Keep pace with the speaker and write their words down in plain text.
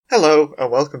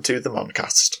and welcome to the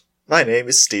Moncast. My name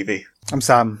is Stevie. I'm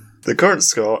Sam. The current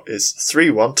score is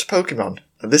 3-1 to Pokemon,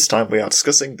 and this time we are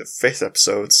discussing the 5th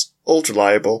episodes, Old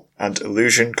Reliable and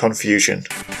Illusion Confusion.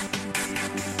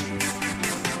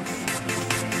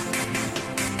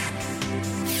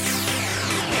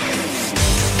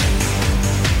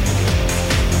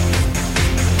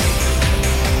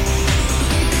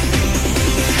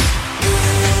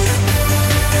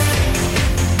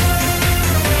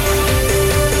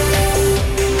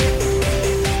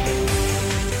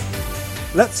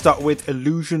 Let's start with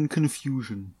Illusion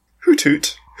Confusion. Hoot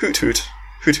hoot, hoot hoot,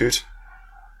 hoot hoot,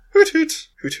 hoot hoot,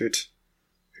 hoot hoot,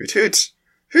 hoot hoot, hoot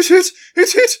hoot,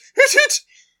 hoot hoot, hoot hoot,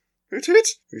 hoot hoot,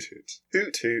 hoot hoot,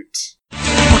 hoot hoot.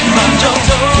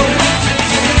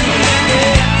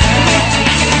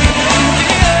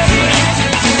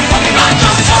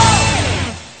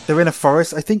 They're in a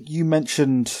forest. I think you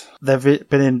mentioned they've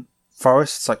been in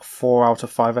forests like 4 out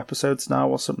of 5 episodes now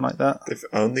or something like that. They've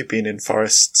only been in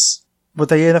forests. Were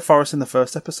they in a forest in the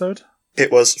first episode?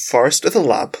 It was forest with a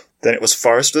lab, then it was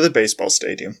forest with a baseball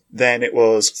stadium, then it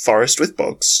was forest with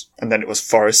bugs, and then it was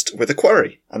forest with a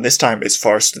quarry. And this time it's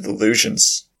forest with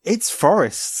illusions. It's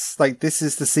forests. Like, this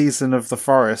is the season of the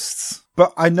forests.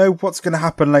 But I know what's going to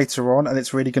happen later on, and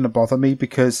it's really going to bother me,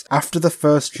 because after the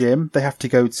first gym, they have to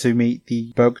go to meet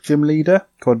the bug gym leader,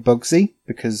 called Bugsy,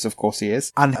 because of course he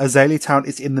is. And Azalea Town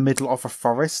is in the middle of a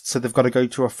forest, so they've got to go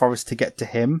to a forest to get to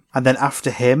him. And then after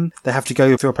him, they have to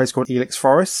go to a place called Elix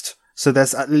Forest. So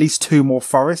there's at least 2 more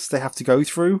forests they have to go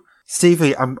through.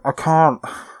 Stevie, I can't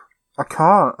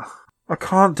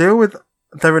deal with...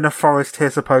 They're in a forest,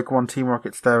 here's a Pokemon, Team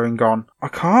Rocket's there and gone. I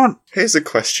can't. Here's a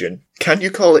question. Can you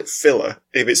call it filler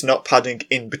if it's not padding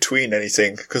in between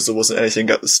anything because there wasn't anything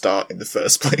at the start in the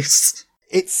first place?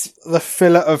 It's the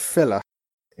filler of filler.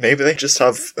 Maybe they just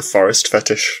have a forest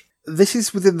fetish. This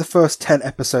is within the first 10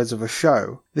 episodes of a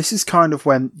show. This is kind of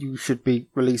when you should be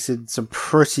releasing some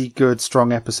pretty good,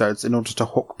 strong episodes in order to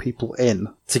hook people in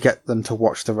to get them to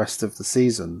watch the rest of the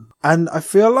season. And I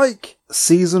feel like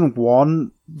season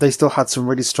 1, they still had some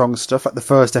really strong stuff. Like the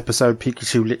first episode,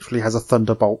 Pikachu literally has a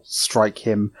thunderbolt strike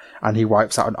him and he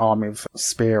wipes out an army of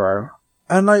Spearow.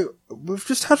 And like, we've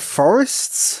just had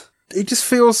forests. It just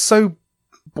feels so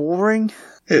boring.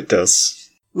 It does.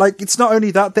 Like, it's not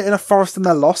only that, they're in a forest and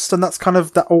they're lost, and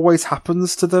that always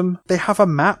happens to them. They have a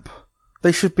map.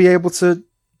 They should be able to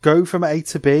go from A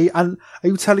to B, and are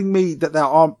you telling me that there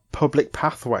aren't public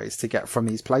pathways to get from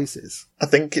these places? I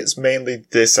think it's mainly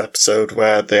this episode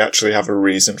where they actually have a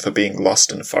reason for being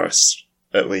lost in a forest,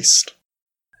 at least.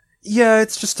 Yeah,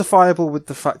 it's justifiable with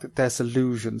the fact that there's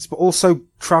illusions, but also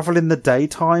travel in the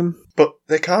daytime. But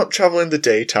they can't travel in the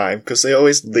daytime because they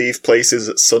always leave places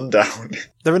at sundown.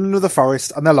 They're in another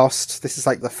forest and they're lost. This is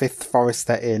like the 5th forest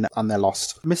they're in and they're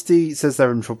lost. Misty says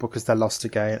they're in trouble because they're lost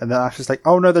again. And then Ash is like,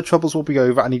 oh no, the troubles will be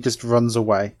over, and he just runs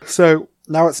away. So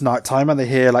now it's nighttime and they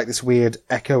hear like this weird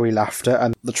echoey laughter,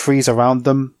 and the trees around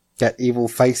them get evil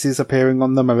faces appearing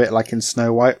on them, a bit like in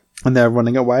Snow White, and they're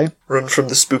running away. Run from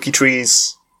the spooky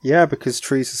trees. Yeah, because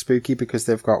trees are spooky because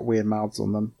they've got weird mouths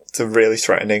on them. They're really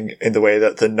threatening in the way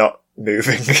that they're not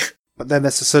moving. But then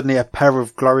there's suddenly a pair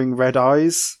of glowing red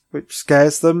eyes, which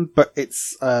scares them, but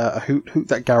it's a hoot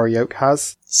that Gary Oak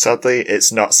has. Sadly,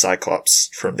 it's not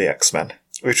Cyclops from the X-Men,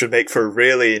 which would make for a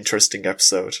really interesting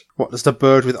episode. What, just a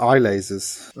bird with eye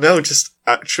lasers? No, just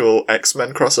actual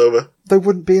X-Men crossover. They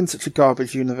wouldn't be in such a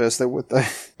garbage universe, though, would they?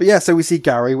 But yeah, so we see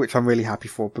Gary, which I'm really happy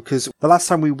for, because the last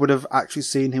time we would have actually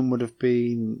seen him would have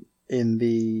been in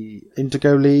the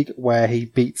Indigo League, where he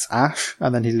beats Ash,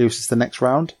 and then he loses the next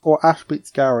round. Or Ash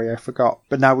beats Gary, I forgot.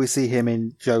 But now we see him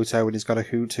in Johto, and he's got a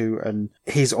Hoot Hoot, and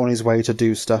he's on his way to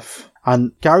do stuff.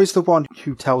 And Gary's the one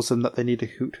who tells them that they need a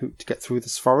Hoot Hoot to get through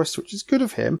this forest, which is good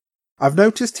of him. I've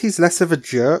noticed he's less of a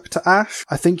jerk to Ash.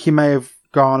 I think he may have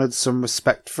garnered some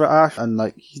respect for Ash, and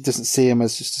like, he doesn't see him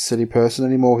as just a silly person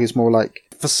anymore. He's more like,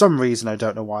 for some reason, I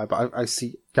don't know why, but I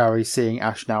see Gary seeing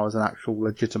Ash now as an actual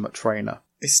legitimate trainer.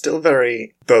 He's still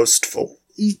very boastful.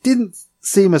 He didn't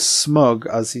seem as smug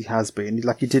as he has been.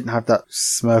 Like, he didn't have that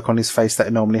smirk on his face that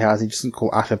he normally has. He doesn't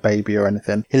call Ash a baby or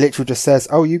anything. He literally just says,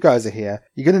 oh, you guys are here.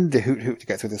 You're going to need a Hoot Hoot to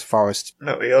get through this forest.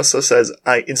 No, he also says,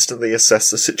 I instantly assessed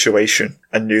the situation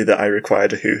and knew that I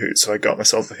required a Hoot Hoot, so I got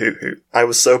myself a Hoot Hoot. I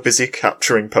was so busy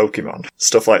capturing Pokemon.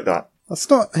 Stuff like that.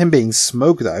 That's not him being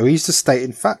smug, though. He's just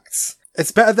stating facts.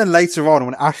 It's better than later on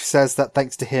when Ash says that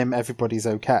thanks to him, everybody's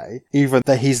okay, even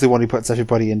though he's the one who puts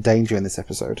everybody in danger in this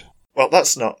episode. Well,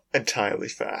 that's not entirely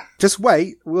fair. Just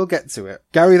wait, we'll get to it.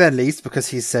 Gary then leaves because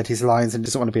he's said his lines and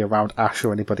doesn't want to be around Ash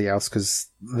or anybody else because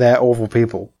they're awful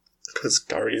people. Because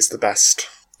Gary is the best.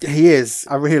 He is.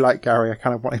 I really like Gary. I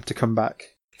kind of want him to come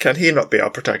back. Can he not be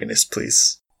our protagonist,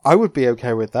 please? I would be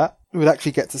okay with that. We'd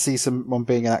actually get to see someone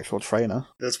being an actual trainer.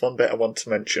 There's one bit I want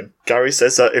to mention. Gary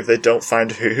says that if they don't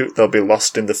find Hoot Hoot, they'll be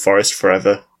lost in the forest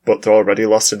forever. But they're already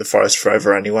lost in the forest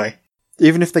forever anyway.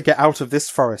 Even if they get out of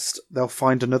this forest, they'll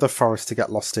find another forest to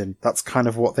get lost in. That's kind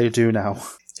of what they do now.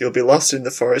 You'll be lost in the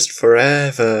forest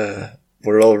forever.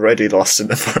 We're already lost in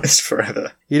the forest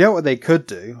forever. You know what they could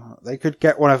do? They could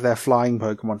get one of their flying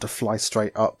Pokemon to fly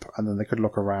straight up, and then they could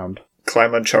look around.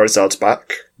 Climb on Charizard's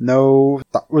back. No,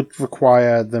 that would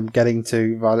require them getting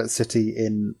to Violet City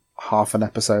in half an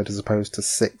episode as opposed to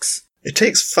 6. It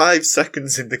takes 5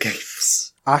 seconds in the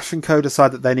games. Ash and Co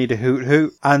decide that they need a Hoot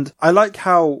Hoot, and I like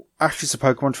how Ash is a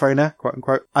Pokemon trainer, quote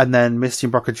unquote, and then Misty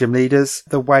and Brock are gym leaders.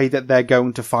 The way that they're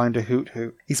going to find a Hoot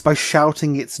Hoot is by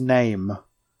shouting its name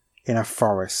in a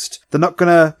forest. They're not going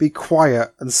to be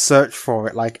quiet and search for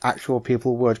it like actual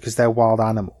people would because they're wild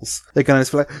animals. They're going to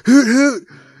just be like, Hoot Hoot!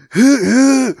 Hoot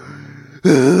Hoot!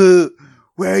 Hoot!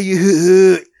 Where are you, Hoot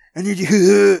Hoot? I need you, Hoot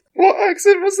Hoot! What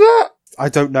accent was that? I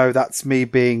don't know, that's me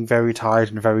being very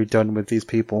tired and very done with these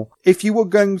people. If you were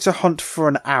going to hunt for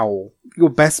an owl, your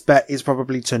best bet is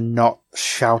probably to not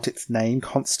shout its name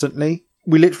constantly.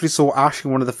 We literally saw Ash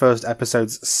in one of the first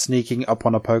episodes sneaking up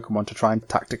on a Pokemon to try and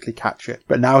tactically catch it.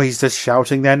 But now he's just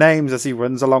shouting their names as he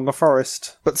runs along a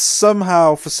forest. But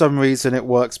somehow, for some reason, it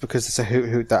works because it's a Hoot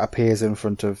Hoot that appears in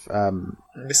front of,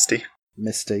 Misty.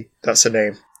 Misty. That's her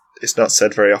name. It's not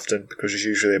said very often because she's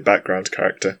usually a background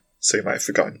character. So you might have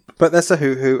forgotten. But there's a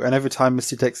Hoot Hoot, and every time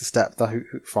Misty takes a step, the Hoot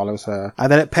Hoot follows her.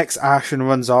 And then it pecks Ash and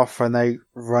runs off, and they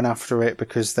run after it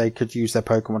because they could use their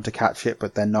Pokemon to catch it,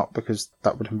 but they're not because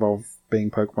that would involve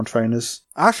being Pokemon trainers.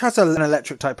 Ash has an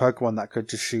electric-type Pokemon that could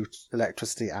just shoot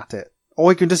electricity at it. Or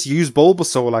he can just use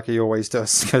Bulbasaur like he always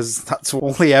does, because that's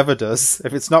all he ever does.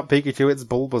 If it's not Pikachu, it's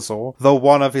Bulbasaur. The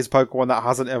one of his Pokemon that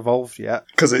hasn't evolved yet.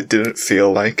 Because it didn't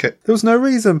feel like it. There was no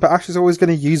reason, but Ash is always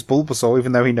going to use Bulbasaur,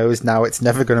 even though he knows now it's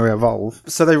never going to evolve.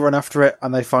 So they run after it,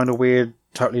 and they find a weird,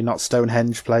 totally not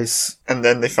Stonehenge place. And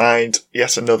then they find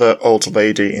yet another old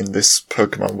lady in this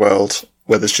Pokemon world,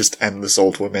 where there's just endless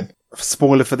old women.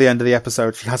 Spoiler for the end of the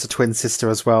episode, she has a twin sister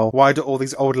as well. Why do all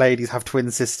these old ladies have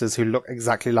twin sisters who look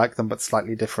exactly like them but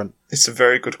slightly different? It's a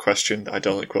very good question that I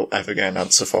don't think we'll ever get an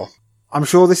answer for. I'm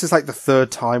sure this is like the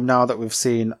 3rd time now that we've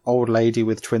seen old lady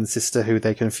with twin sister who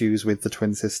they confuse with the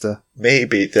twin sister.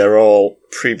 Maybe they're all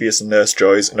previous Nurse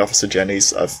Joys and Officer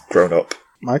Jennies have grown up.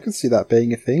 I can see that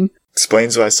being a thing.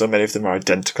 Explains why so many of them are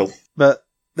identical. But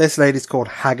this lady's called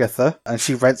Hagatha, and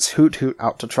she rents Hoot Hoot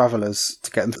out to travellers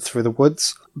to get them through the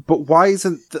woods. But why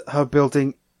isn't her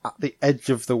building at the edge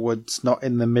of the woods, not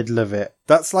in the middle of it?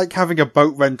 That's like having a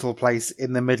boat rental place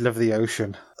in the middle of the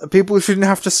ocean. People shouldn't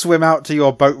have to swim out to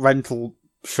your boat rental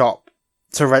shop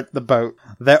to rent the boat.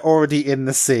 They're already in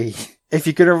the sea. If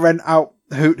you're going to rent out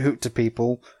Hoot Hoot to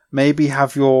people, maybe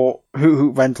have your Hoot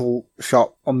Hoot rental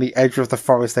shop on the edge of the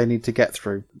forest they need to get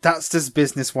through. That's just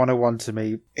business 101 to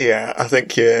me. Yeah, I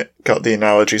think you got the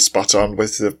analogy spot on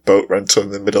with the boat rental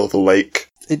in the middle of the lake.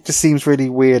 It just seems really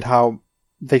weird how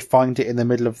they find it in the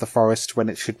middle of the forest when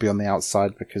it should be on the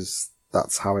outside, because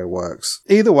that's how it works.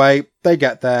 Either way, they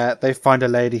get there, they find a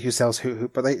lady who sells Hoot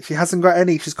Hoot, but she hasn't got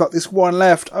any, she's got this one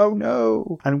left. Oh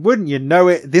no. And wouldn't you know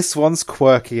it, this one's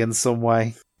quirky in some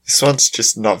way. This one's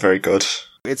just not very good.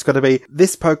 It's going to be,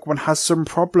 this Pokemon has some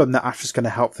problem that Ash is going to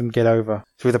help them get over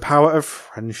through the power of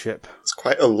friendship. It's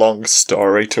quite a long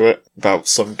story to it about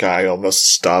some guy almost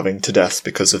starving to death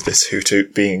because of this Hoot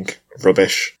Hoot being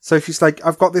rubbish. So she's like,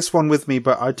 I've got this one with me,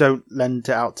 but I don't lend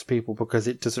it out to people because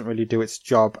it doesn't really do its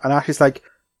job. And Ash is like,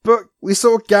 but we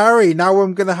saw Gary, now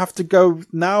I'm going to have to go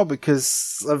now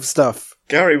because of stuff.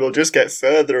 Gary will just get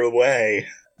further away.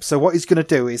 So what he's going to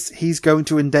do is he's going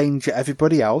to endanger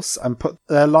everybody else and put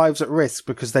their lives at risk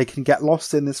because they can get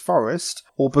lost in this forest,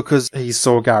 or because he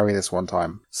saw Gary this one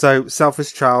time. So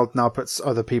Selfish Child now puts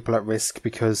other people at risk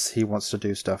because he wants to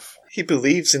do stuff. He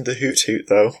believes in the Hoot Hoot,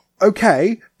 though.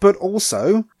 Okay, but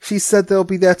also, she said they'll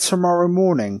be there tomorrow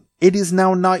morning. It is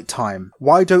now night time.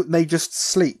 Why don't they just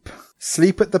sleep?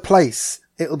 Sleep at the place.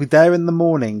 It'll be there in the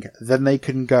morning. Then they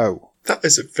can go. That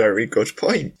is a very good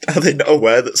point. Are they not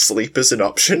aware that sleep is an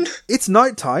option? It's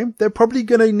night time. They're probably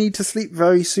going to need to sleep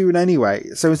very soon anyway.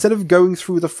 So instead of going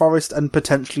through the forest and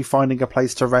potentially finding a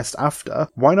place to rest after,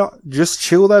 why not just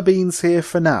chill their beans here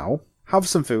for now, have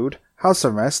some food, have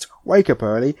some rest, wake up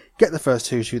early, get the first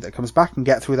Hoot Hoot that comes back and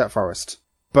get through that forest.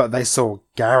 But they saw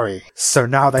Gary, so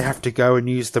now they have to go and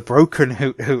use the broken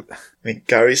Hoot Hoot. I mean,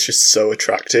 Gary's just so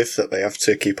attractive that they have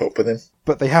to keep up with him.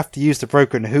 But they have to use the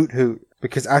broken Hoot Hoot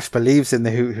because Ash believes in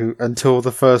the Hoot Hoot until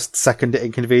the first second it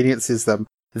inconveniences them.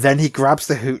 Then he grabs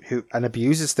the Hoot Hoot and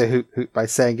abuses the Hoot Hoot by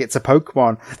saying it's a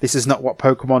Pokemon. This is not what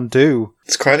Pokemon do.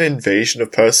 It's quite an invasion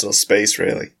of personal space,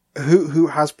 really. Hoot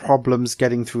Hoot has problems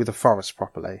getting through the forest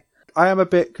properly. I am a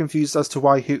bit confused as to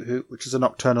why Hoot Hoot, which is a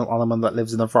nocturnal animal that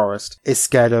lives in the forest, is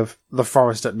scared of the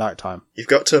forest at night time. You've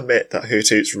got to admit that Hoot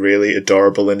Hoot's really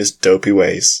adorable in his dopey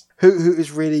ways. Hoot Hoot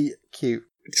is really cute.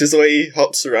 Just the way he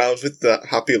hops around with that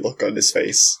happy look on his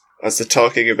face as they're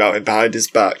talking about him behind his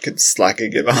back and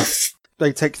slacking him off.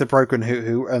 They take the broken Hoot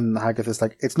Hoot and Hagatha's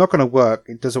like, it's not going to work.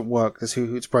 It doesn't work. This Hoot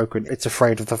Hoot's broken. It's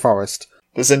afraid of the forest.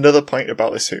 There's another point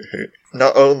about this Hoot Hoot.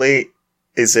 Not only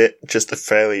is it just a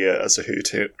failure as a Hoot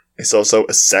Hoot, it's also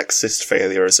a sexist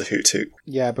failure as a Hoot Hoot.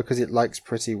 Yeah, because it likes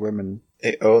pretty women.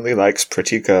 It only likes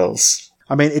pretty girls.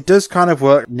 I mean, it does kind of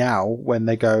work now when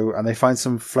they go and they find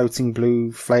some floating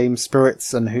blue flame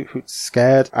spirits and Hoot Hoot's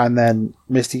scared. And then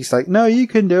Misty's like, no, you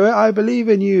can do it. I believe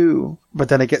in you. But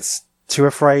then it gets too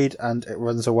afraid and it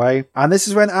runs away. And this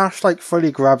is when Ash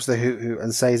fully grabs the Hoot Hoot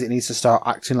and says it needs to start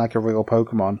acting like a real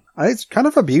Pokemon. And it's kind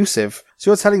of abusive.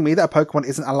 So you're telling me that a Pokemon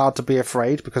isn't allowed to be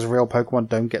afraid because real Pokemon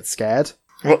don't get scared?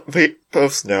 Well, we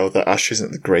both know that Ash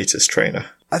isn't the greatest trainer.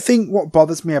 I think what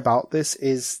bothers me about this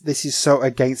is so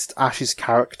against Ash's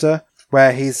character,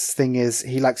 where his thing is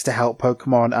he likes to help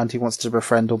Pokemon and he wants to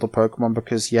befriend all the Pokemon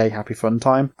because yay, happy fun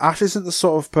time. Ash isn't the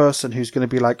sort of person who's going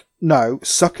to be like, no,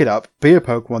 suck it up, be a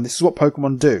Pokemon, this is what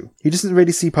Pokemon do. He doesn't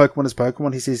really see Pokemon as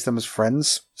Pokemon, he sees them as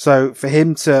friends. So for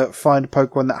him to find a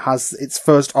Pokemon that has its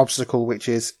first obstacle, which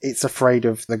is it's afraid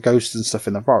of the ghosts and stuff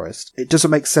in the forest, it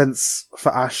doesn't make sense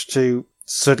for Ash to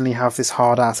suddenly have this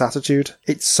hard-ass attitude.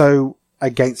 It's so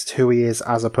against who he is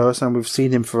as a person. We've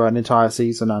seen him for an entire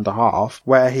season and a half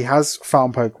where he has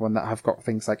found Pokemon that have got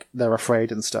things like they're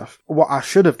afraid and stuff. What I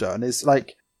should have done is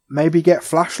maybe get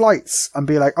flashlights and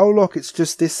be like, oh look, it's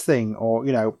just this thing, or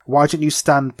why don't you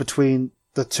stand between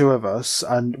the two of us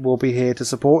and we'll be here to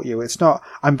support you. It's not,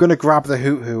 I'm going to grab the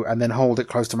Hoot Hoot and then hold it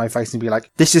close to my face and be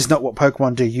like, this is not what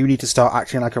Pokemon do. You need to start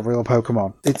acting like a real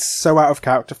Pokemon. It's so out of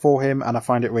character for him and I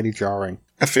find it really jarring.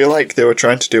 I feel like they were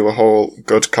trying to do a whole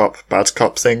good cop, bad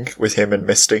cop thing with him and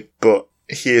Misty, but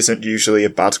he isn't usually a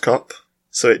bad cop,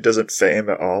 so it doesn't fit him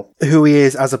at all. Who he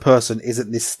is as a person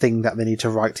isn't this thing that they need to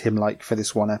write him like for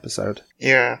this one episode.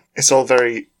 Yeah, it's all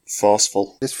very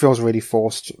forceful. This feels really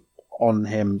forced on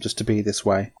him just to be this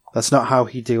way. That's not how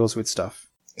he deals with stuff.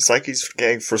 It's like he's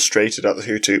getting frustrated at the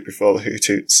Hoot Hoot before the Hoot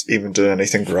Hoot's even done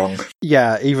anything wrong.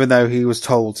 Yeah, even though he was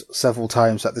told several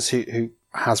times that this Hoot Hoot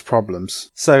has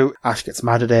problems. So Ash gets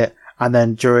mad at it, and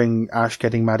then during Ash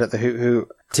getting mad at the Hoot Hoot,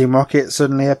 Team Rocket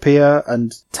suddenly appear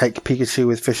and take Pikachu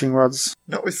with fishing rods.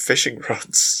 Not with fishing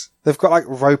rods. They've got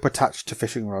rope attached to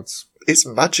fishing rods. It's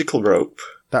magical rope.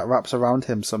 That wraps around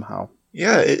him somehow.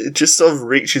 Yeah, it just sort of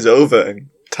reaches over and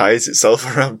ties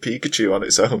itself around Pikachu on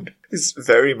its own. It's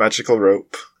very magical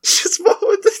rope. Just what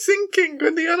were they thinking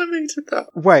when they animated that?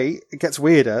 Wait, it gets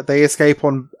weirder. They escape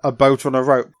on a boat on a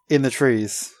rope in the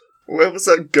trees. Where was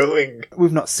that going?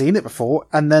 We've not seen it before,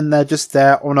 and then they're just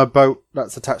there on a boat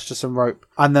that's attached to some rope,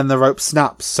 and then the rope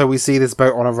snaps, so we see this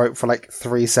boat on a rope for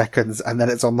 3 seconds, and then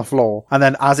it's on the floor. And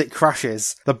then as it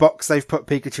crashes, the box they've put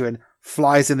Pikachu in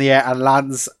flies in the air and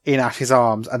lands in Ash's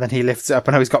arms, and then he lifts it up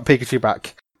and now he's got Pikachu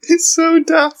back. It's so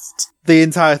daft. The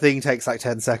entire thing takes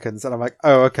 10 seconds, and I'm like,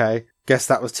 oh, okay. Guess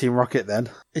that was Team Rocket then.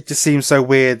 It just seems so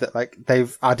weird that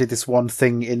they've added this one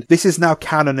thing in. This is now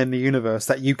canon in the universe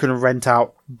that you can rent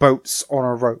out boats on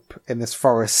a rope in this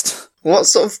forest. What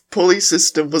sort of pulley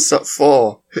system was that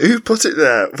for? Who put it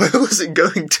there? Where was it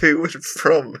going to and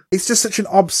from? It's just such an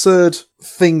absurd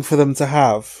thing for them to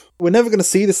have. We're never going to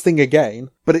see this thing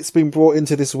again, but it's been brought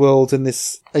into this world and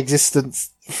this existence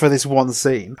for this one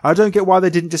scene. I don't get why they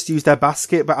didn't just use their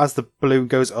basket, but as the balloon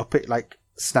goes up, it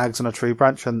snags on a tree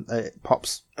branch and it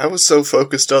pops. I was so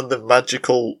focused on the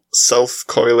magical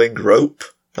self-coiling rope,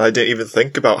 I didn't even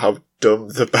think about how dumb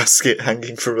the basket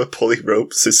hanging from a pulley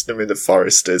rope system in the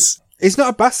forest is. It's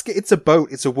not a basket, it's a boat.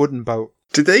 It's a wooden boat.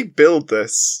 Did they build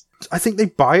this? I think they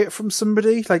buy it from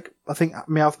somebody. I think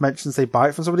Meowth mentions they buy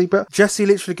it from somebody, but Jessie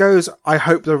literally goes, I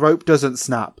hope the rope doesn't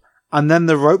snap. And then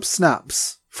the rope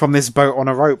snaps from this boat on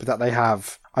a rope that they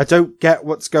have. I don't get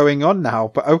what's going on now,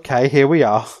 but okay, here we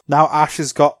are. Now Ash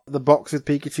has got the box with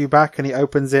Pikachu back and he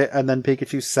opens it and then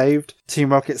Pikachu's saved.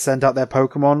 Team Rocket sent out their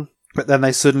Pokemon, but then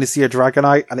they suddenly see a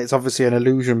Dragonite and it's obviously an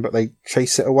illusion, but they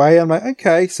chase it away. I'm like,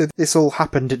 okay, so this all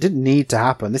happened. It didn't need to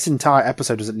happen. This entire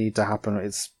episode doesn't need to happen.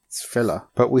 It's filler.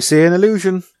 But we see an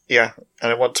illusion. Yeah,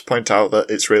 and I want to point out that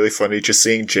it's really funny just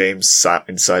seeing James sat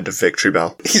inside a Victory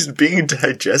Bell. He's being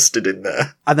digested in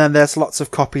there. And then there's lots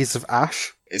of copies of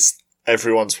Ash. It's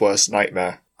everyone's worst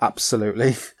nightmare.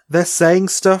 Absolutely. they're saying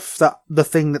stuff that the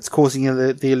thing that's causing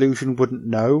the illusion wouldn't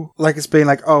know. Like, it's being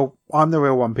like, oh, I'm the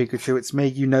real one, Pikachu, it's me,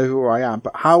 you know who I am.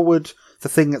 But how would the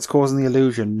thing that's causing the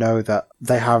illusion know that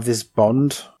they have this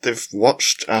bond? They've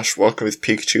watched Ash walking with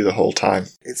Pikachu the whole time.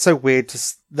 It's so weird.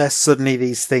 There's suddenly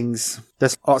these things.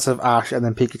 There's lots of Ash, and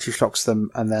then Pikachu shocks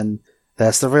them, and then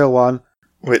there's the real one.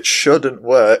 Which shouldn't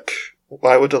work.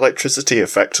 Why would electricity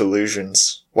affect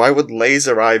illusions? Why would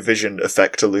laser eye vision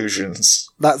affect illusions?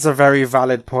 That's a very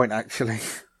valid point, actually.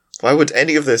 Why would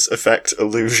any of this affect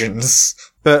illusions?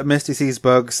 But Misty sees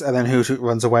bugs, and then Hoot Hoot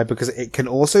runs away because it can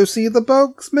also see the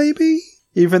bugs, maybe?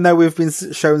 Even though we've been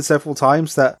shown several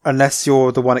times that unless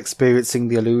you're the one experiencing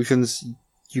the illusions,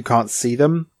 you can't see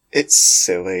them. It's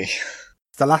silly.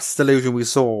 The last illusion we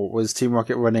saw was Team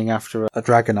Rocket running after a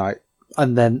Dragonite,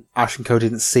 and then Ash and Co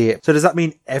didn't see it. So does that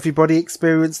mean everybody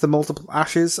experienced the multiple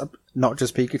Ashes, not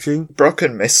just Pikachu? Brock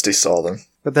and Misty saw them.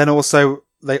 But then also,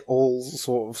 they all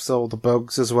sort of saw the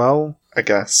bugs as well. I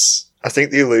guess. I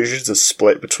think the illusions are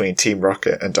split between Team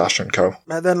Rocket and Ash and Co.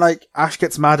 And then, like, Ash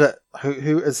gets mad at Hoot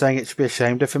Hoot and saying it should be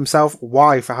ashamed of himself.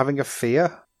 Why? For having a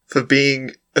fear? For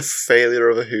being a failure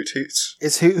of a Hoot Hoot.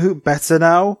 Is Hoot Hoot better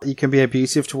now? You can be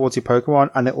abusive towards your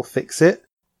Pokemon and it will fix it.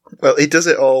 Well, he does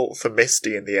it all for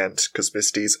Misty in the end, because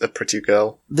Misty's a pretty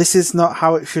girl. This is not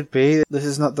how it should be. This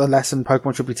is not the lesson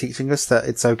Pokemon should be teaching us, that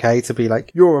it's okay to be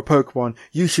like, you're a Pokemon,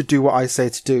 you should do what I say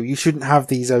to do. You shouldn't have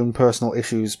these own personal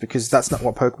issues, because that's not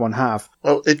what Pokemon have.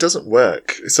 Well, it doesn't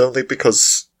work. It's only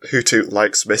because Hoot Hoot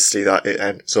likes Misty that it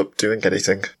ends up doing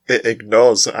anything. It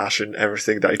ignores Ash and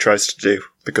everything that he tries to do,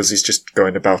 because he's just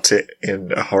going about it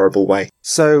in a horrible way.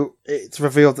 So, it's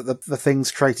revealed that the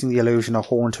things creating the illusion are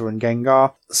Haunter and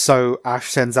Gengar. So, Ash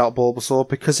sends out Bulbasaur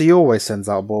because he always sends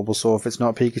out Bulbasaur if it's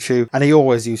not Pikachu. And he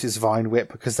always uses Vine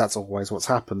Whip because that's always what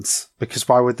happens. Because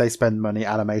why would they spend money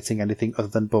animating anything other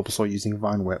than Bulbasaur using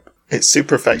Vine Whip? It's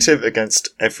super effective against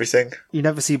everything. You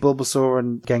never see Bulbasaur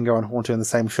and Gengar and Haunter in the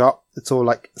same shot. It's all,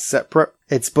 like, separate.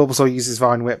 It's Bulbasaur uses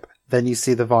Vine Whip, then you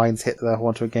see the vines hit the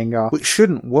Haunter and Gengar, which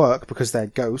shouldn't work because they're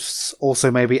ghosts.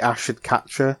 Also, maybe Ash should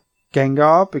capture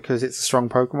Gengar because it's a strong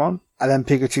Pokemon. And then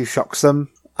Pikachu shocks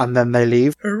them, and then they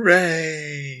leave.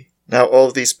 Hooray! Now all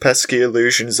of these pesky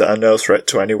illusions that are no threat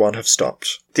to anyone have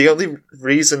stopped. The only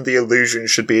reason the illusion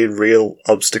should be a real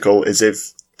obstacle is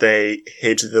if they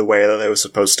hid the way that they were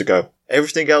supposed to go.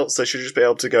 Everything else, they should just be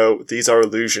able to go, these are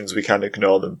illusions, we can't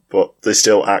ignore them, but they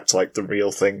still act like the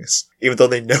real things, even though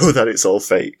they know that it's all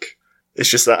fake. It's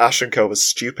just that Ash and Co was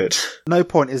stupid. No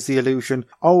point is the illusion,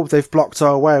 oh, they've blocked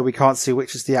our way, we can't see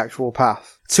which is the actual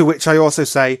path. To which I also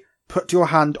say, put your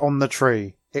hand on the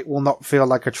tree. It will not feel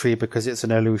like a tree because it's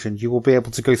an illusion. You will be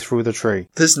able to go through the tree.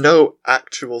 There's no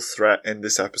actual threat in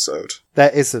this episode. There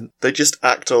isn't. They just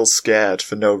act all scared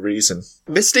for no reason.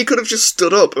 Misty could have just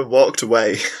stood up and walked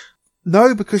away.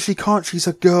 No, because she can't. She's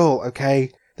a girl,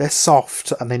 okay? They're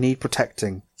soft and they need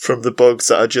protecting. From the bugs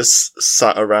that are just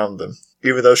sat around them.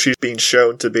 Even though she's been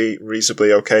shown to be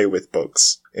reasonably okay with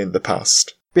bugs in the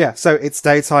past. But yeah, so it's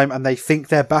daytime and they think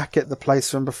they're back at the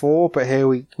place from before, but here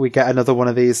we get another one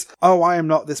of these, oh, I am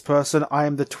not this person, I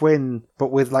am the twin,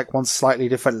 but with like one slightly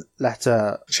different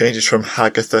letter. Changes from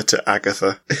Hagatha to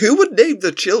Agatha. Who would name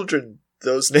the children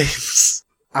those names?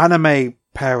 Anime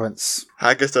parents.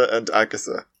 Hagatha and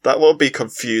Agatha. That won't be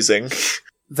confusing.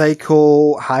 They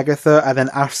call Hagatha, and then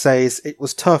Ash says, it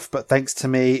was tough, but thanks to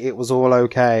me, it was all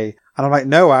okay. And I'm like,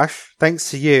 no, Ash,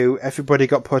 thanks to you, everybody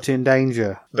got put in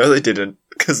danger. No, they didn't,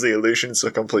 because the illusions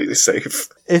are completely safe.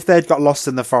 If they'd got lost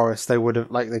in the forest, they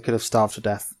could have starved to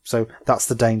death. So that's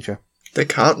the danger. They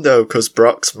can't though, because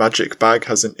Brock's magic bag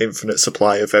has an infinite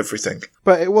supply of everything.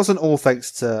 But it wasn't all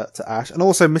thanks to Ash. And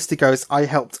also Misty goes, I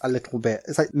helped a little bit.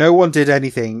 It's like, no one did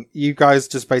anything. You guys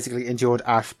just basically endured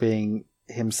Ash being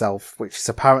himself, which is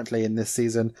apparently in this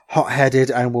season hot-headed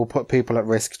and will put people at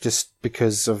risk just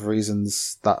because of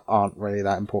reasons that aren't really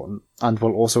that important, and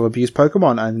will also abuse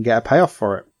Pokemon and get a payoff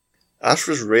for it. Ash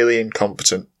was really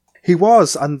incompetent. He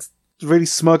was, and really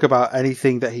smug about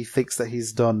anything that he thinks that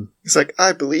he's done. He's like,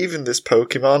 I believe in this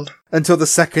Pokemon. Until the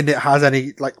second it has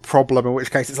any, like, problem, in which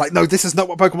case it's like, no, this is not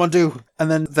what Pokemon do. And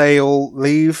then they all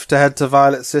leave to head to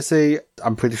Violet City.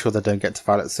 I'm pretty sure they don't get to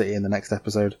Violet City in the next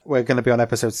episode. We're going to be on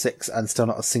episode 6 and still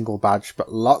not a single badge,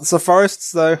 but lots of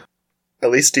forests, though. At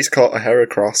least he's caught a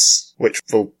Heracross, which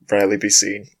will rarely be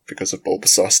seen because of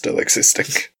Bulbasaur still existing.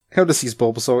 He'll just use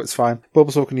Bulbasaur, it's fine.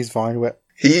 Bulbasaur can use Vine Whip.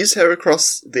 He used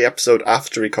Heracross the episode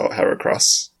after he caught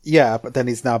Heracross. Yeah, but then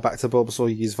he's now back to Bulbasaur,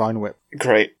 you use Vine Whip.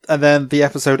 Great. And then the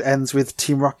episode ends with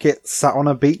Team Rocket sat on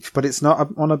a beach, but it's not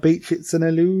on a beach, it's an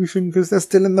illusion because they're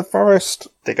still in the forest.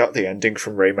 They got the ending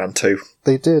from Rayman 2.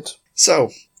 They did.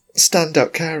 So,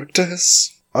 standout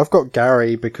characters. I've got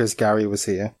Gary because Gary was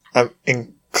here. I'm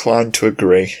inclined to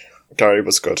agree. Gary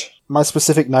was good. My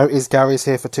specific note is Gary's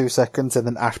here for 2 seconds and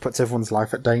then Ash puts everyone's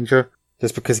life at danger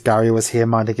just because Gary was here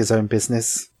minding his own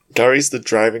business. Gary's the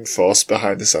driving force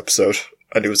behind this episode,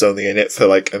 and he was only in it for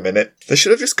like a minute. They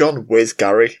should have just gone with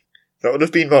Gary. That would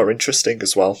have been more interesting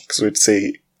as well, because we'd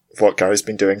see what Gary's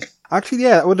been doing. Actually,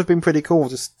 yeah, that would have been pretty cool,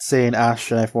 just seeing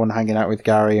Ash and everyone hanging out with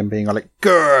Gary and being like,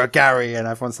 "Grr, Gary," and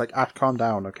everyone's like, "Ash, calm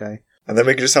down, okay?" And then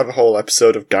we could just have a whole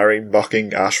episode of Gary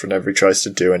mocking Ash whenever he tries to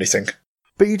do anything.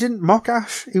 But you didn't mock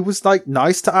Ash. He was, like,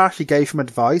 nice to Ash. He gave him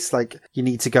advice, like, you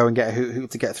need to go and get a Hoot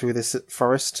Hoot to get through this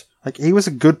forest. Like, he was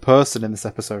a good person in this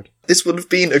episode. This would have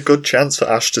been a good chance for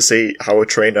Ash to see how a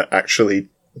trainer actually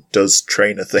does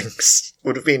trainer things.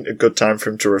 Would have been a good time for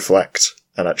him to reflect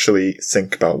and actually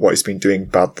think about what he's been doing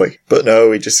badly. But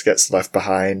no, he just gets left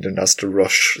behind and has to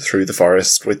rush through the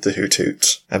forest with the Hoot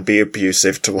Hoot and be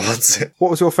abusive towards it. What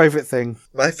was your favourite thing?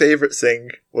 My favourite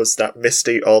thing was that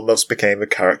Misty almost became a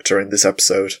character in this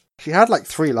episode. She had like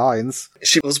 3 lines.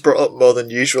 She was brought up more than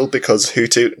usual because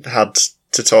Hoot Hoot had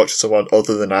to talk to someone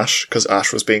other than Ash because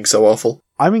Ash was being so awful.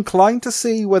 I'm inclined to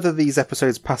see whether these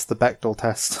episodes pass the Bechdel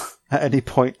test at any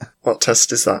point. What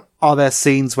test is that? Are there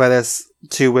scenes where there's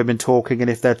 2 women talking, and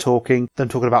if they're talking, then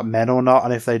talking about men or not,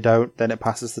 and if they don't, then it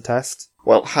passes the test?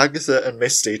 Well, Hagatha and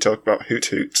Misty talk about Hoot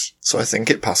Hoot, so I think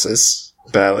it passes.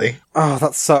 Barely. Oh,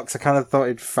 that sucks. I kind of thought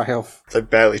it'd fail. They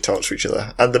barely talked to each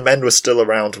other, and the men were still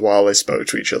around while they spoke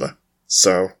to each other.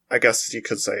 So, I guess you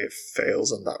could say it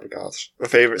fails in that regard. My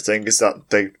favourite thing is that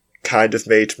they kind of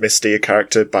made Misty a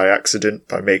character by accident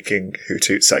by making Hoot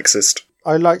Hoot sexist.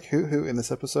 I like Hoot Hoot in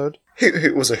this episode. Hoot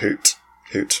Hoot was a hoot.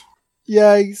 Hoot.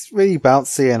 Yeah, he's really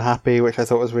bouncy and happy, which I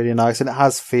thought was really nice, and it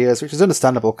has fears, which is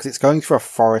understandable, because it's going through a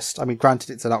forest. I mean,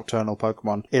 granted, it's a nocturnal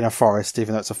Pokemon in a forest,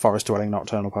 even though it's a forest-dwelling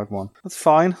nocturnal Pokemon. That's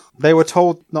fine. They were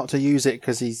told not to use it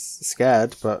because he's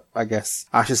scared, but I guess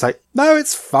Ash is like, no,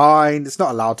 it's fine. It's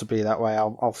not allowed to be that way.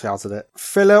 I'll shout at it.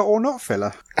 Filler or not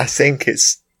filler? I think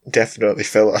it's definitely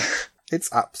filler.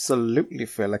 It's absolutely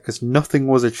filler, because nothing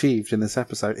was achieved in this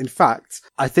episode. In fact,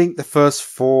 I think the first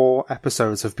 4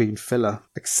 episodes have been filler,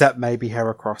 except maybe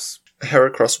Heracross.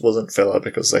 Heracross wasn't filler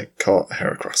because they caught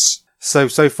Heracross. So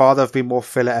far there have been more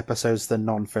filler episodes than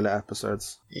non-filler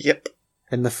episodes. Yep.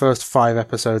 In the first 5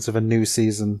 episodes of a new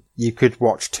season, you could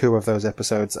watch 2 of those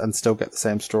episodes and still get the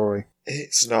same story.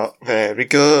 It's not very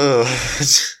good.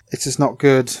 It's just not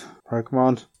good,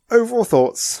 Pokemon. Overall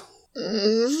thoughts?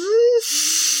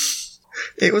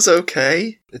 It was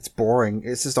okay. It's boring.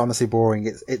 It's just honestly boring.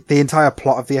 The entire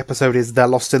plot of the episode is they're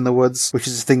lost in the woods, which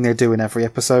is the thing they do in every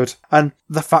episode. And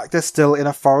the fact they're still in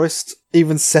a forest,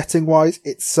 even setting-wise,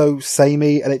 it's so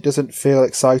samey and it doesn't feel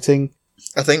exciting.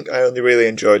 I think I only really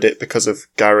enjoyed it because of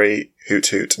Gary, Hoot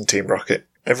Hoot, and Team Rocket.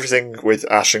 Everything with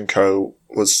Ash and Co.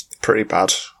 was pretty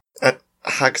bad. And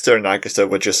Hagatha and Agatha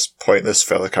were just pointless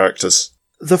filler characters.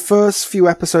 The first few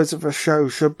episodes of a show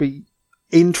should be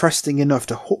interesting enough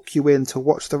to hook you in to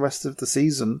watch the rest of the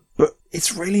season, but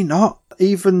it's really not.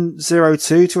 Even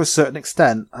 02 to a certain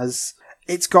extent, as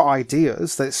it's got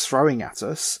ideas that it's throwing at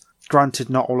us. Granted,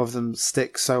 not all of them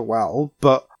stick so well,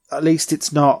 but at least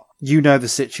it's not, you know the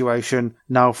situation,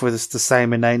 now for this, the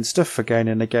same inane stuff again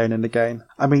and again and again.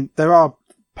 I mean, there are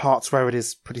parts where it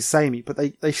is pretty samey, but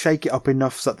they shake it up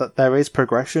enough so that there is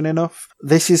progression enough.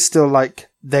 This is still like,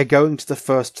 they're going to the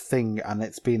first thing and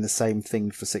it's been the same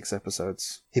thing for 6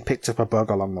 episodes. He picked up a bug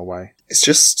along the way. It's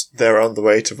just they're on the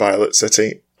way to Violet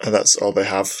City, and that's all they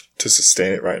have to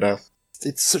sustain it right now.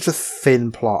 It's such a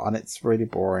thin plot and it's really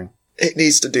boring. It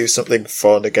needs to do something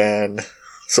fun again.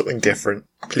 Something different.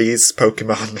 Please,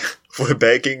 Pokemon. We're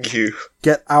begging you.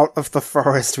 Get out of the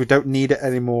forest. We don't need it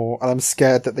anymore. And I'm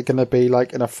scared that they're going to be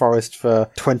like in a forest for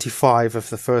 25 of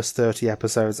the first 30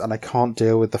 episodes and I can't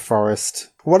deal with the forest.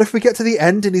 What if we get to the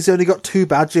end and he's only got 2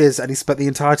 badges and he spent the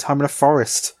entire time in a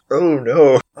forest? Oh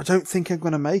no. I don't think I'm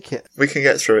going to make it. We can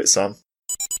get through it, Sam.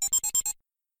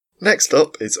 Next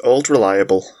up is Old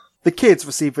Reliable. The kids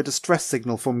receive a distress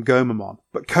signal from Gomamon,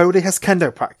 but Cody has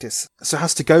kendo practice, so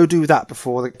has to go do that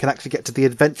before they can actually get to the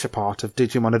adventure part of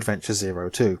Digimon Adventure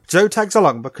 02. Joe tags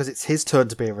along because it's his turn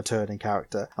to be a returning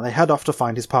character, and they head off to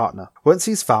find his partner. Once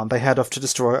he's found, they head off to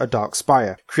destroy a Dark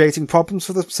Spire, creating problems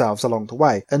for themselves along the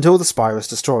way, until the Spire is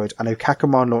destroyed and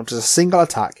Okakamon launches a single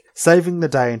attack, saving the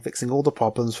day and fixing all the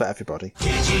problems for everybody.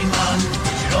 Digimon,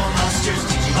 digital monsters,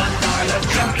 Digimon are the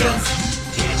champions.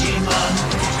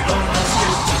 Digimon, digital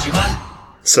monsters, Digimon.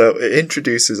 So it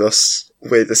introduces us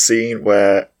with a scene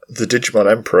where the Digimon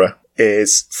Emperor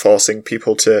is forcing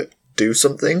people to do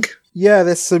something. Yeah,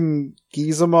 there's some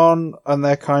Gizamon, and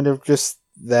they're kind of just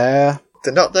there.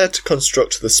 They're not there to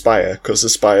construct the spire, because the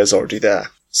spire's already there.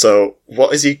 So,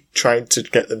 what is he trying to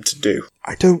get them to do?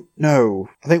 I don't know.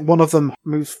 I think one of them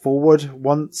moves forward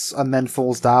once and then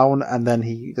falls down and then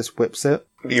he just whips it.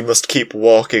 You must keep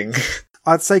walking.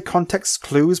 I'd say context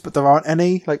clues, but there aren't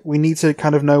any. Like, we need to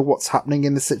kind of know what's happening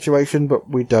in the situation, but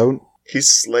we don't. He's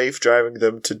slave driving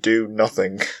them to do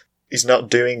nothing. He's not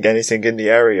doing anything in the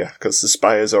area, because the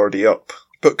spire's already up.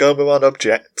 But Gomamon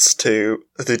objects to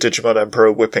the Digimon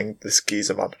Emperor whipping this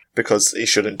Gizamon, because he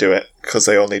shouldn't do it, because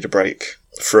they all need a break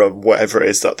from whatever it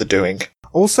is that they're doing.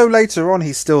 Also, later on,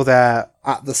 he's still there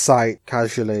at the site,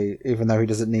 casually, even though he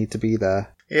doesn't need to be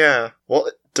there. Yeah,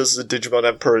 what does the Digimon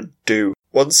Emperor do?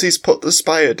 Once he's put the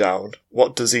spire down,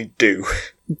 what does he do?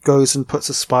 Goes and puts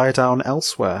a spire down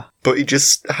elsewhere. But he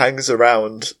just hangs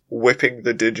around, whipping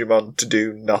the Digimon to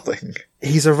do nothing.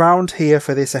 He's around here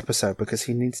for this episode because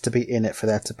he needs to be in it for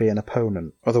there to be an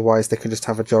opponent. Otherwise, they can just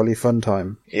have a jolly fun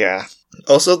time. Yeah.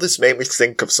 Also, this made me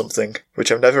think of something,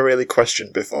 which I've never really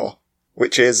questioned before,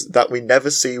 which is that we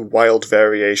never see wild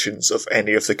variations of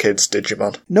any of the kids'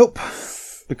 Digimon. Nope.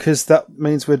 Because that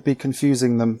means we'd be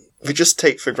confusing them. We just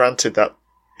take for granted that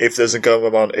if there's a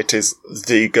Gomamon, it is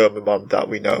the Gomamon that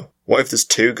we know. What if there's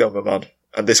two Gomamon,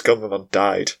 and this Gomamon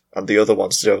died, and the other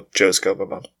one's Joe's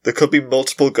Gomamon? There could be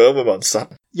multiple Gomamons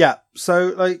then. Yeah,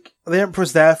 so, like, the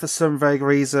Emperor's there for some vague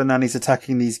reason, and he's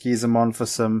attacking these Gizamon for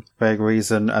some vague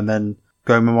reason, and then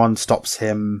Gomamon stops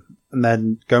him, and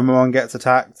then Gomamon gets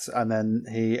attacked, and then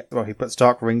he puts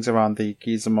dark rings around the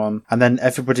Gizamon, and then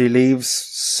everybody leaves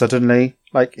suddenly.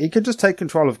 Like, he could just take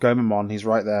control of Gomamon, he's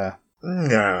right there.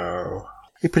 No.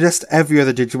 He possessed every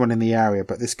other Digimon in the area,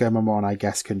 but this Gomamon, I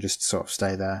guess, can just sort of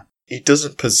stay there. He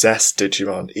doesn't possess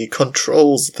Digimon, he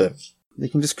controls them. He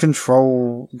can just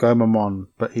control Gomamon,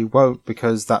 but he won't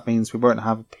because that means we won't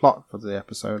have a plot for the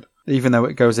episode. Even though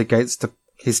it goes against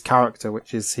his character,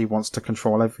 which is he wants to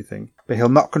control everything. But he'll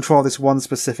not control this one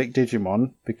specific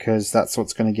Digimon because that's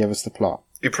what's going to give us the plot.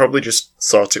 He probably just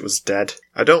thought it was dead.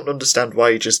 I don't understand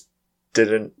why he just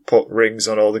didn't put rings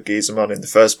on all the Gizamon in the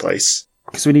first place.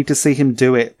 Because we need to see him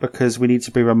do it, because we need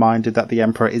to be reminded that the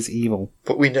Emperor is evil.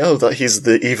 But we know that he's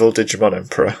the evil Digimon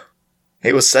Emperor.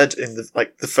 It was said in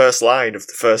the first line of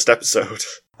the first episode.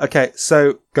 Okay,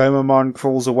 so Gomamon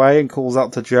crawls away and calls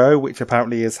out to Joe, which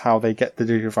apparently is how they get the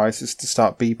Digivices to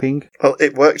start beeping. Well,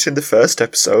 it worked in the first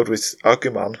episode with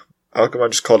Agumon. Agumon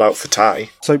just called out for Tai.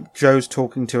 So Joe's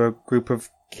talking to a group of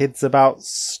kids about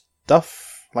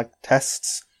stuff, like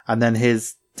tests, and then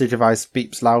his Digivice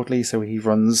beeps loudly, so he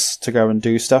runs to go and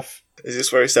do stuff. Is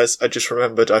this where he says, I just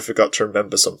remembered I forgot to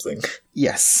remember something?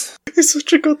 Yes. It's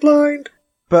such a good line.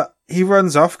 But he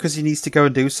runs off because he needs to go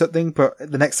and do something, but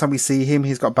the next time we see him,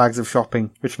 he's got bags of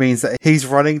shopping, which means that he's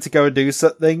running to go and do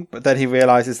something, but then he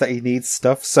realises that he needs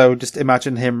stuff, so just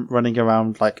imagine him running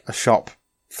around like a shop,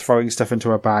 throwing stuff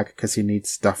into a bag because he needs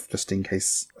stuff just in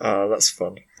case. Oh, that's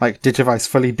fun. Like Digivice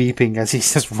fully beeping as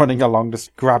he's just running along,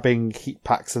 just grabbing heat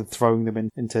packs and throwing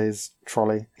them into his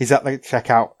trolley. He's at the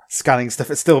checkout, scanning stuff,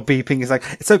 it's still beeping, he's like,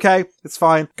 it's okay, it's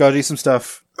fine, go do some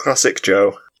stuff. Classic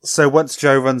Joe. So once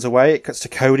Joe runs away, it cuts to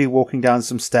Cody walking down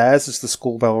some stairs as the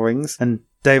school bell rings, and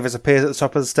Davis appears at the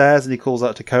top of the stairs and he calls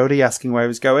out to Cody, asking where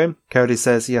he's going. Cody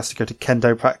says he has to go to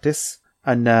kendo practice,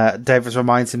 and Davis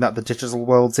reminds him that the digital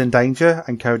world's in danger,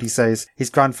 and Cody says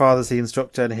his grandfather's the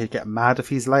instructor and he'd get mad if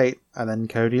he's late, and then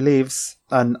Cody leaves.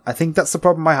 And I think that's the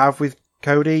problem I have with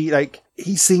Cody. Like,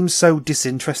 he seems so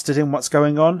disinterested in what's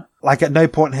going on. Like, at no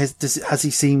point has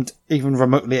he seemed even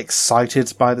remotely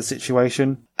excited by the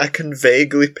situation. I can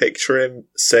vaguely picture him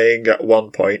saying at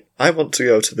one point, I want to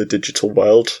go to the digital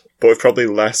world, but with probably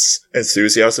less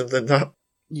enthusiasm than that.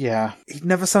 Yeah, he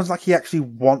never sounds like he actually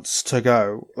wants to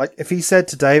go. Like, if he said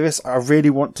to Davis, I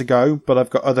really want to go, but I've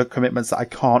got other commitments that I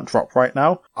can't drop right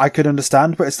now, I could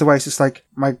understand, but it's the way it's just like,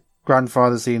 my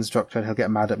grandfather's the instructor and he'll get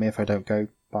mad at me if I don't go.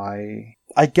 Bye.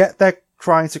 I get they're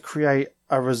trying to create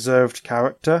a reserved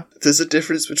character. There's a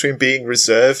difference between being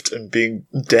reserved and being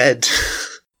dead.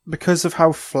 Because of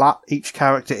how flat each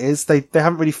character is, they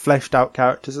haven't really fleshed out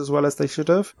characters as well as they should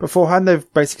have. Beforehand,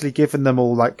 they've basically given them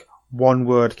all, like,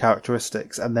 one-word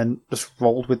characteristics and then just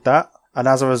rolled with that. And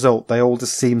as a result, they all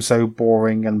just seem so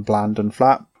boring and bland and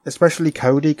flat. Especially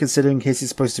Cody, considering his is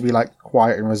supposed to be, like,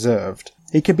 quiet and reserved.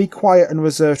 He can be quiet and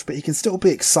reserved, but he can still be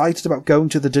excited about going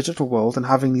to the digital world and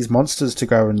having these monsters to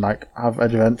go and, like, have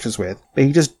adventures with. But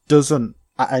he just doesn't,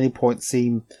 at any point,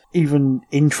 seem even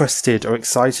interested or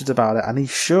excited about it. And he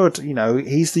should, you know,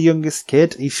 he's the youngest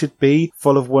kid. He should be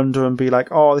full of wonder and be like,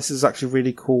 oh, this is actually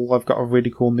really cool. I've got a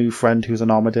really cool new friend who's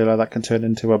an armadillo that can turn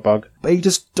into a bug. But he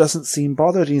just doesn't seem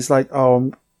bothered. He's like,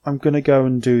 oh, I'm going to go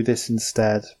and do this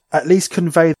instead. At least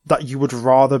convey that you would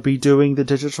rather be doing the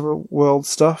digital world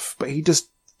stuff, but he just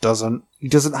doesn't. He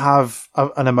doesn't have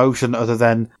an emotion other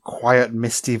than quiet,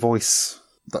 misty voice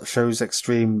that shows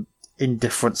extreme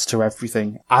indifference to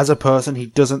everything. As a person, he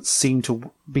doesn't seem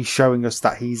to be showing us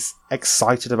that he's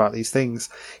excited about these things.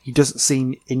 He doesn't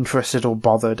seem interested or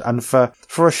bothered. And for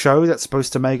a show that's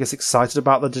supposed to make us excited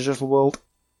about the digital world,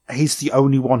 he's the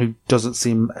only one who doesn't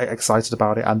seem excited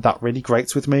about it, and that really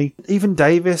grates with me. Even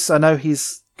Davis, I know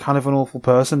he's kind of an awful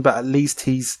person, but at least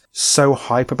he's so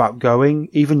hype about going.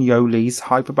 Even Yoli's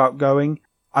hype about going.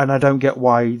 And I don't get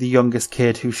why the youngest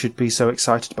kid who should be so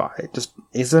excited about it just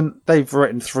isn't. They've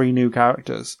written 3 new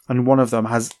characters, and one of them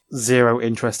has zero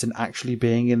interest in actually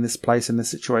being in this place, in this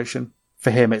situation.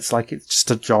 For him, it's like it's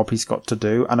just a job he's got to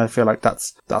do, and I feel like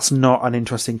that's not an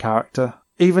interesting character.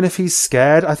 Even if he's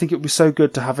scared, I think it would be so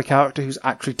good to have a character who's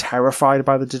actually terrified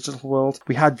by the digital world.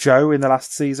 We had Joe in the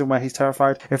last season where he's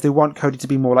terrified. If they want Cody to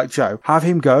be more like Joe, have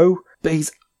him go, but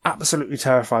he's absolutely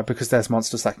terrified because there's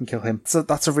monsters that can kill him. So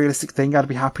that's a realistic thing. I'd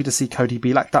be happy to see Cody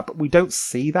be like that, but we don't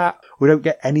see that. We don't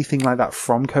get anything like that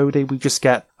from Cody. We just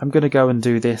get, I'm going to go and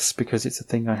do this because it's a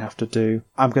thing I have to do.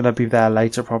 I'm going to be there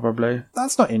later probably.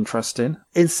 That's not interesting.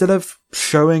 Instead of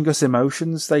showing us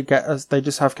emotions, they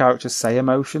just have characters say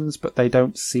emotions, but they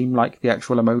don't seem like the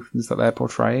actual emotions that they're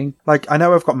portraying. Like, I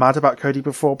know I've got mad about Cody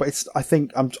before, but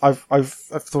I've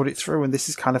thought it through, and this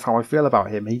is kind of how I feel about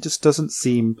him. He just doesn't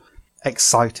seem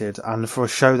excited, and for a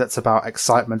show that's about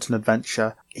excitement and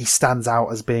adventure, he stands out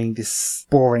as being this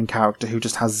boring character who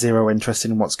just has zero interest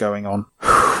in what's going on.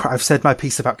 I've said my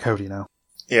piece about Cody now.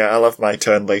 Yeah, I'll have my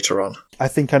turn later on. I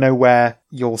think I know where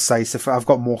you'll say, so I've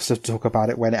got more stuff to talk about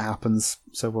it when it happens,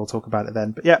 so we'll talk about it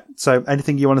then. But yeah, so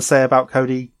anything you want to say about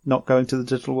Cody not going to the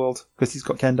digital world because he's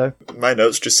got Kendo? My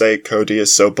notes just say Cody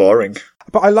is so boring.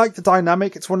 But I like the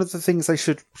dynamic. It's one of the things they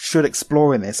should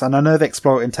explore in this. And I know they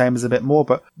explore it in Tamers a bit more,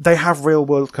 but they have real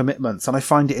world commitments. And I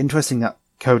find it interesting that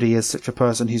Cody is such a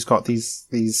person who's got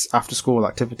these after school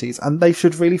activities, and they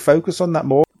should really focus on that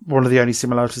more. One of the only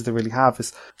similarities they really have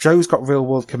is Joe's got real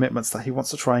world commitments that he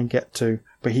wants to try and get to,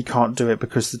 but he can't do it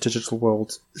because the digital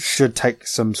world should take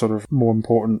some sort of more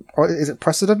important, or is it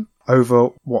precedent over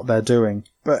what they're doing?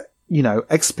 But you know,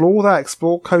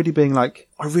 explore Cody being like,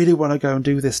 I really want to go and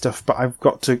do this stuff, but I've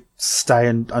got to stay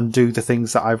and do the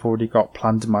things that I've already got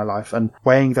planned in my life, and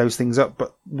weighing those things up.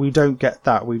 But we don't get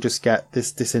that. We just get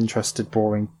this disinterested,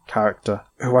 boring character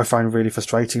who I find really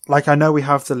frustrating. Like, I know we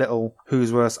have the little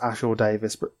who's worse, Ash or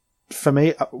Davis, but for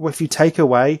me, if you take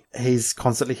away he's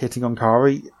constantly hitting on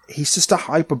Kari, he's just a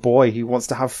hyper boy who wants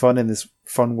to have fun in this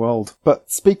fun world. But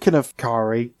speaking of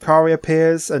Kari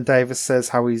appears, and Davis says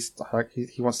how he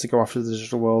wants to go after the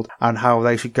digital world and how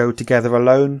they should go together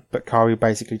alone, but Kari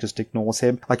basically just ignores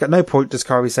him. Like, at no point does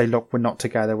Kari say, look, we're not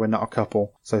together, we're not a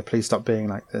couple, so please stop being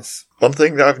like this. One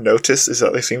thing that I've noticed is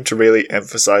that they seem to really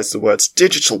emphasize the words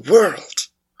digital world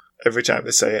every time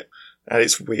they say it, and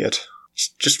it's weird.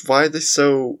 Just why are they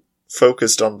so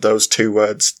focused on those 2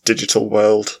 words, digital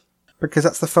world? Because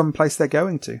that's the fun place they're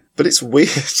going to. But it's weird.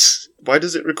 Why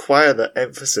does it require that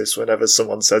emphasis whenever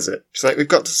someone says it? It's like, we've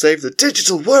got to save the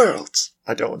digital world!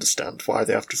 I don't understand why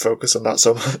they have to focus on that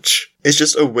so much. It's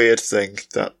just a weird thing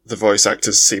that the voice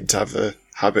actors seem to have a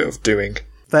habit of doing.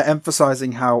 They're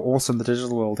emphasising how awesome the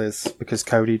digital world is, because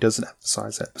Cody doesn't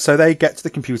emphasise it. So they get to the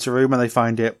computer room and they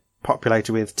find it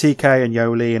populated with TK and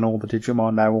Yoli and all the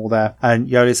Digimon now all there. And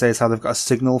Yoli says how they've got a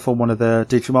signal from one of the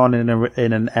Digimon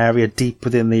in an area deep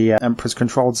within the Emperor's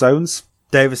controlled zones.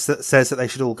 Davis says that they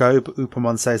should all go, but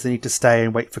Upamon says they need to stay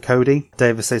and wait for Cody.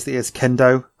 Davis says that he has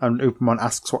Kendo, and Upamon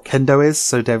asks what Kendo is,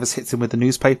 so Davis hits him with the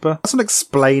newspaper. That's not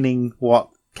explaining what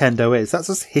Kendo is. That's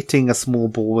just hitting a small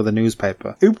ball with a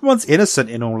newspaper. Upamon's innocent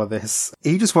in all of this.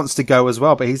 He just wants to go as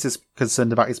well, but he's just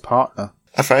concerned about his partner.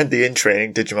 I find the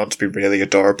in-training Digimon to be really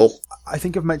adorable. I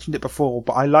think I've mentioned it before,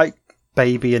 but I like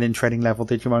baby and in-training level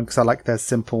Digimon because I like their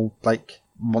simple, like,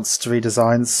 monstery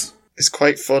designs. It's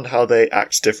quite fun how they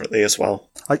act differently as well.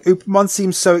 Like, Upamon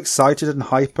seems so excited and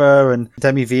hyper, and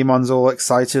Demi-Vemon's all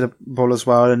excitable as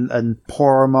well, and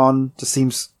Poromon just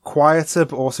seems quieter,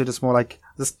 but also just more like,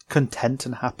 just content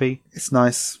and happy. It's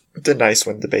nice. They're nice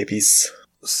when the babies.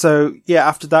 So, yeah,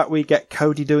 after that we get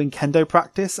Cody doing Kendo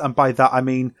practice, and by that I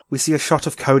mean we see a shot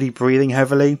of Cody breathing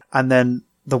heavily, and then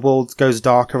the world goes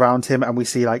dark around him, and we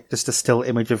see, like, just a still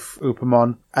image of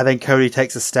Upamon, and then Cody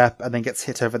takes a step, and then gets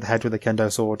hit over the head with a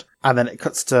Kendo sword, and then it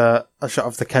cuts to a shot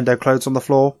of the Kendo clothes on the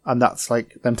floor, and that's,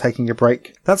 like, them taking a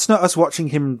break. That's not us watching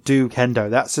him do Kendo,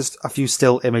 that's just a few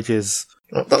still images.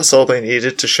 Well, that's all they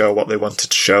needed to show what they wanted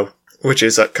to show, which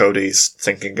is that Cody's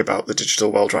thinking about the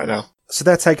digital world right now. So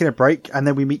they're taking a break, and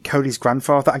then we meet Cody's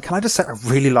grandfather, and can I just say, I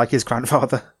really like his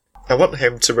grandfather. I want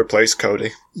him to replace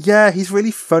Cody. Yeah, he's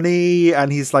really funny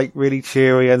and he's like really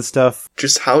cheery and stuff.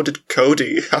 Just how did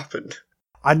Cody happen?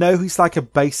 I know he's like a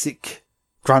basic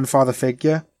grandfather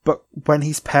figure, but when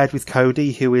he's paired with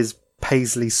Cody, who is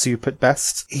Paisley soup at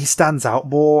best, he stands out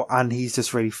more and he's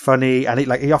just really funny. And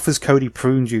he offers Cody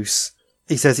prune juice.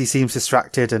 He says he seems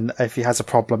distracted and if he has a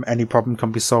problem, any problem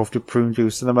can be solved with prune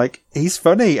juice. And I'm like, he's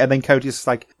funny. And then Cody's just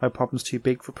like, my problem's too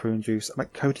big for prune juice. I'm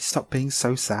like, Cody, stop being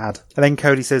so sad. And then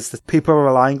Cody says that people are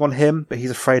relying on him, but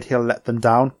he's afraid he'll let them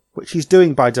down, which he's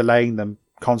doing by delaying them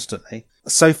constantly.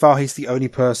 So far, he's the only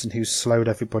person who's slowed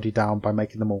everybody down by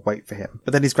making them all wait for him.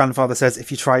 But then his grandfather says,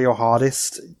 if you try your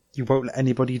hardest, you won't let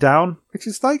anybody down, which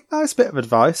is like a nice bit of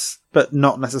advice, but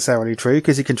not necessarily true,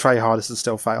 because you can try your hardest and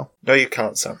still fail. No, you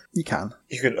can't, Sam. You can.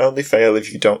 You can only fail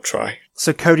if you don't try.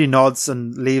 So Cody nods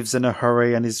and leaves in a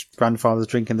hurry, and his grandfather's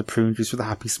drinking the prune juice with a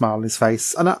happy smile on his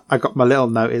face. And I got my little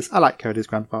note is, I like Cody's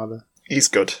grandfather. He's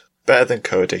good. Better than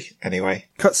Cody, anyway.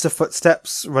 Cuts to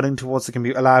footsteps running towards the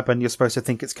computer lab, and you're supposed to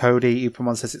think it's Cody.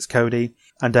 Upamon says it's Cody,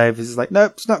 and Dave is like,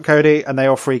 nope, it's not Cody, and they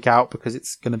all freak out because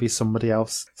it's going to be somebody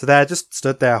else. So they're just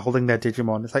stood there holding their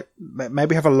Digimon. It's like,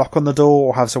 maybe have a lock on the door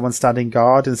or have someone standing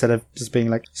guard instead of just being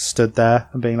like stood there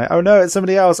and being like, oh no, it's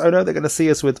somebody else. Oh no, they're going to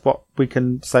see us with what we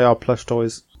can say are plush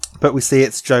toys. But we see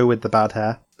it's Joe with the bad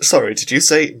hair. Sorry, did you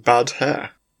say bad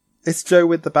hair? It's Joe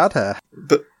with the bad hair.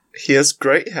 But he has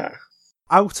great hair.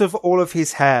 Out of all of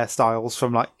his hairstyles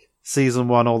from like season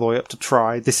 1 all the way up to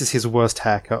Try, this is his worst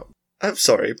haircut. I'm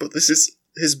sorry, but this is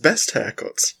his best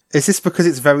haircut. Is this because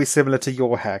it's very similar to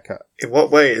your haircut? In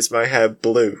what way is my hair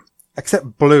blue?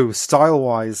 Except blue,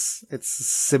 style-wise, it's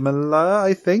similar,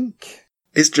 I think.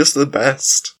 It's just the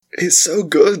best. It's so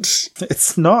good.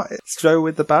 It's not. It's Joe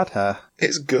with the bad hair.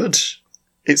 It's good.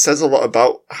 It says a lot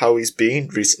about how he's been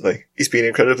recently. He's been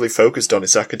incredibly focused on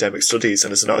his academic studies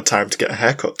and has not had time to get a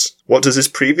haircut. What does his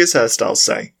previous hairstyle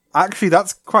say? Actually,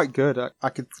 that's quite good. I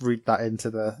could read that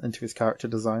into his character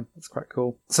design. That's quite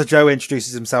cool. So Joe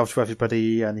introduces himself to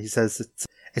everybody and he says that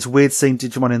it's weird seeing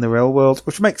Digimon in the real world,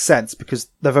 which makes sense because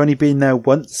they've only been there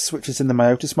once, which is in the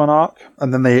Myotismon arc,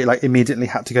 and then they like immediately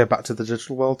had to go back to the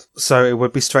digital world. So it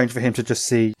would be strange for him to just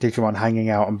see Digimon hanging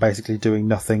out and basically doing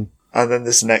nothing. And then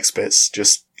this next bit's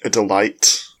just a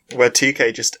delight, where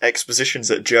TK just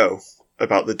expositions at Joe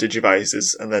about the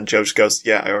Digivices, and then Joe just goes,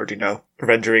 yeah, I already know,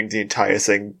 rendering the entire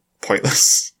thing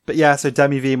pointless. But yeah, so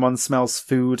Demi-Vemon smells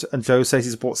food, and Joe says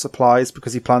he's bought supplies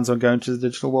because he plans on going to the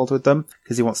digital world with them,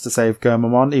 because he wants to save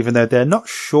Gomamon, even though they're not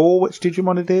sure which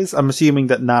Digimon it is. I'm assuming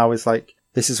that now is like,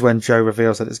 this is when Joe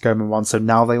reveals that it's Gomamon, so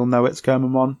now they'll know it's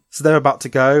Gomamon. So they're about to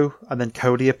go, and then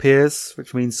Cody appears,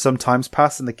 which means some time's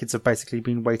passed, and the kids have basically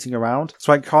been waiting around.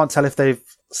 So I can't tell if they've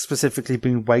specifically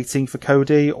been waiting for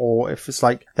Cody, or if it's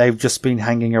like they've just been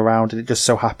hanging around, and it just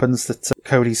so happens that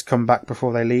Cody's come back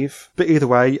before they leave. But either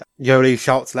way, Yoli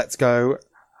shouts, let's go.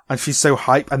 And she's so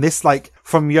hype. And this, like,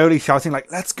 from Yoli shouting, like,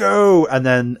 let's go! And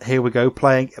then Here We Go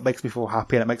playing, it makes me feel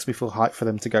happy and it makes me feel hype for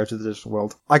them to go to the digital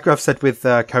world. Like I've said with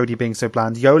Cody being so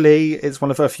bland, Yoli is one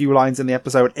of her few lines in the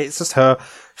episode. It's just her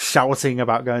shouting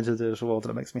about going to the digital world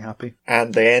and it makes me happy.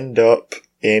 And they end up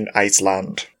in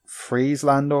Iceland.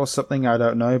 Friesland or something, I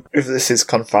don't know. If this is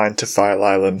confined to Fire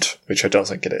Island, which I don't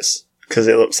think it is, because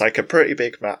it looks like a pretty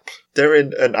big map. They're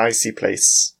in an icy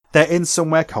place. They're in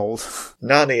somewhere cold.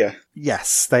 Narnia.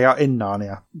 Yes, they are in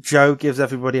Narnia. Joe gives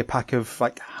everybody a pack of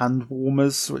like hand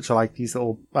warmers, which are like these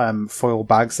little foil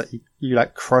bags that you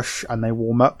like crush and they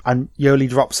warm up. And Yoli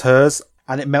drops hers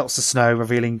and it melts the snow,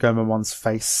 revealing Gomamon's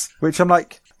face. Which I'm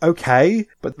like, okay,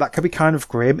 but that could be kind of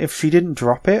grim. If she didn't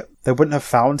drop it, they wouldn't have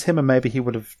found him and maybe he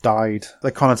would have died.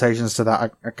 The connotations to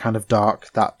that are kind of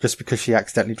dark, that just because she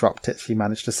accidentally dropped it, she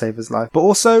managed to save his life. But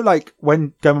also, like,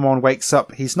 when Gomamon wakes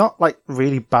up, he's not, like,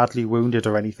 really badly wounded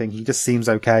or anything. He just seems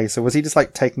okay. So was he just,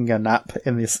 like, taking a nap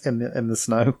in the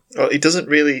snow? Well, he doesn't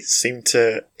really seem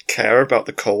to care about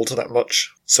the cold that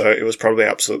much, so it was probably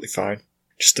absolutely fine.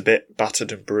 Just a bit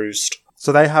battered and bruised.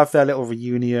 So they have their little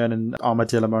reunion and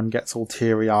Armadillomon gets all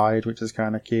teary-eyed, which is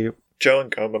kind of cute. Joe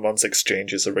and Gomamon's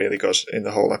exchanges are really good in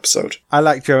the whole episode. I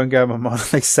like Joe and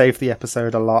Gomamon. They save the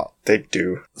episode a lot. They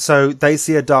do. So they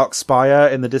see a dark spire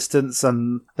in the distance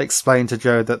and they explain to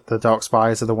Joe that the dark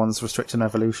spires are the ones restricting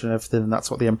evolution and everything, and that's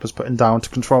what the Emperor's putting down to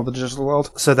control the digital world.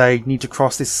 So they need to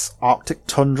cross this Arctic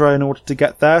tundra in order to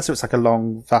get there. So it's like a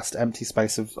long, vast, empty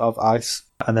space of ice.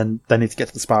 And then they need to get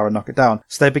to the spire and knock it down.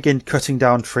 So they begin cutting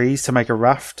down trees to make a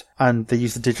raft, and they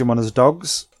use the Digimon as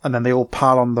dogs. And then they all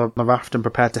pile on the raft and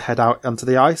prepare to head out onto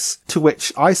the ice. To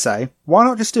which I say, why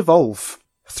not just evolve?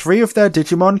 3 of their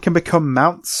Digimon can become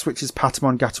mounts, which is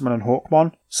Patamon, Gatomon and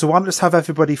Hawkmon. So why not just have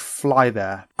everybody fly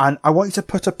there? And I want you to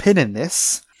put a pin in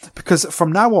this. Because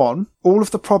from now on, all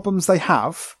of the problems they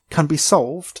have can be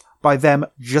solved by them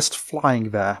just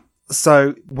flying there.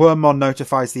 So Wormmon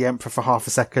notifies the Emperor for half a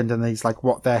second and he's like,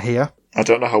 what, they're here? I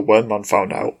don't know how Wormmon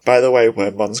found out. By the way,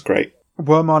 Wormmon's great.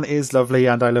 Wormmon is lovely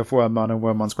and I love Wormmon and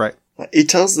Wormmon's great. He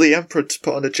tells the Emperor to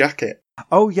put on a jacket.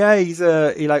 Oh yeah,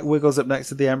 he like wiggles up next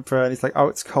to the Emperor and he's like, oh,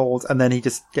 it's cold. And then he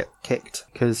just gets kicked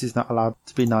because he's not allowed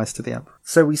to be nice to the Emperor.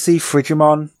 So we see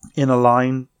Frigimon in a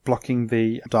line blocking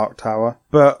the Dark Tower.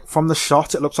 But from the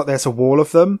shot, it looks like there's a wall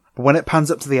of them. But when it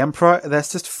pans up to the Emperor,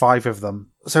 there's just 5 of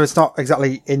them. So it's not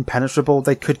exactly impenetrable.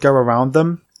 They could go around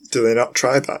them. Do they not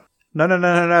try that?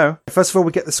 No. First of all,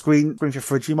 we get the screen for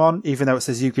Frigimon, even though it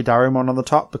says Yukidarimon on the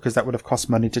top, because that would have cost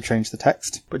money to change the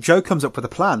text. But Joe comes up with a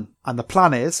plan, and the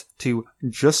plan is to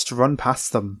just run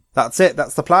past them. That's it,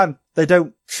 that's the plan. They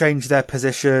don't change their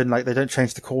position, like they don't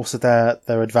change the course of their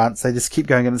advance, they just keep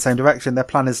going in the same direction. Their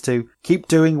plan is to keep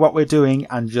doing what we're doing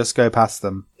and just go past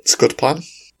them. It's a good plan.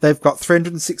 They've got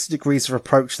 360 degrees of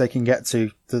approach they can get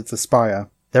to the spire.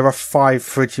 There are 5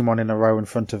 Frigimon in a row in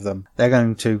front of them. They're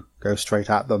going to go straight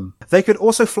at them. They could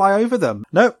also fly over them.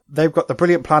 Nope, they've got the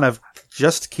brilliant plan of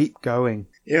just keep going.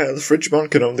 Yeah, the Frigimon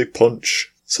can only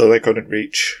punch, so they couldn't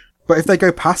reach. But if they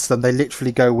go past them, they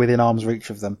literally go within arm's reach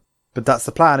of them. But that's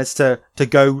the plan, is to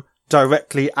go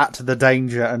directly at the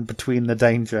danger and between the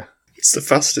danger. It's the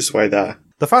fastest way there.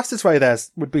 The fastest way there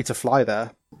would be to fly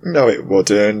there. No, it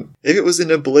wouldn't. If it was in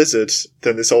a blizzard,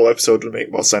 then this whole episode would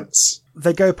make more sense.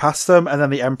 They go past them, and then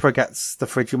the Emperor gets the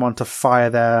Frigimon to fire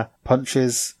their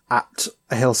punches at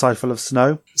a hillside full of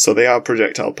snow. So they are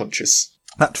projectile punches.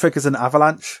 That triggers an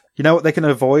avalanche. You know what they can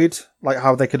avoid? Like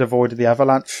how they could avoid the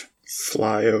avalanche?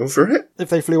 Fly over it? If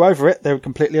they flew over it, they would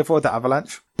completely avoid the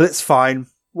avalanche. But it's fine.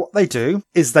 What they do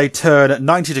is they turn at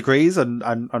 90 degrees and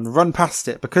run past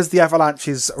it. Because the avalanche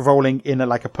is rolling in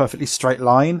a perfectly straight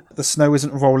line, the snow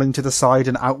isn't rolling to the side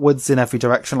and outwards in every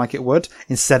direction like it would.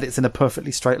 Instead, it's in a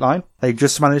perfectly straight line. They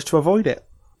just managed to avoid it.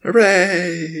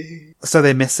 Hooray! So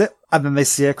they miss it, and then they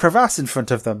see a crevasse in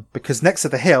front of them, because next to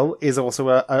the hill is also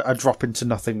a drop into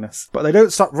nothingness. But they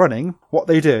don't stop running. What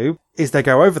they do is they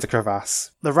go over the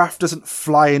crevasse. The raft doesn't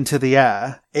fly into the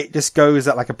air. It just goes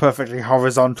at a perfectly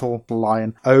horizontal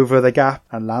line over the gap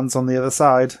and lands on the other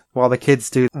side, while the kids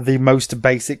do the most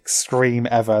basic scream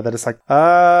ever. They're just like,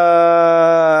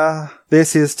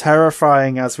 this is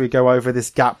terrifying as we go over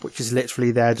this gap, which is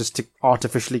literally there just to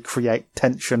artificially create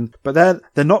tension. But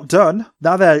they're not done.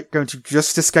 Now they're going to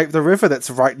just escape the river that's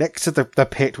right next to the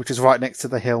pit, which is right next to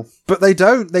the hill. But they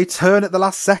don't. They turn at the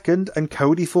last second and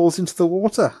Cody falls into the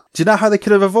water. Do you know how they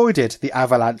could have avoided the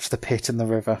avalanche, the pit and the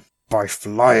river? By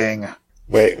flying.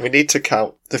 Wait, we need to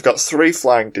count. They've got 3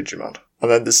 flying Digimon,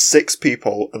 and then there's 6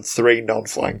 people and 3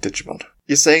 non-flying Digimon.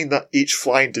 You're saying that each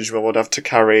flying Digimon would have to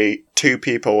carry 2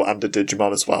 people and a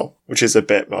Digimon as well, which is a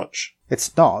bit much.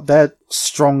 It's not. They're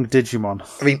strong Digimon.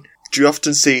 I mean, do you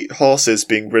often see horses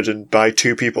being ridden by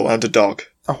 2 people and a dog?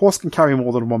 A horse can carry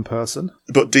more than one person.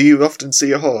 But do you often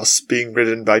see a horse being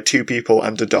ridden by 2 people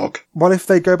and a dog? Well, if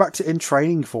they go back to in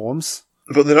training forms.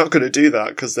 But they're not going to do that,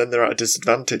 because then they're at a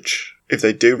disadvantage if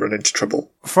they do run into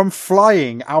trouble. From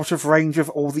flying out of range of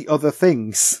all the other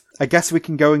things. I guess we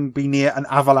can go and be near an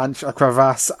avalanche, a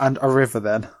crevasse, and a river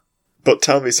then. But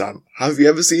tell me, Sam, have you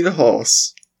ever seen a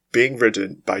horse being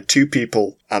ridden by 2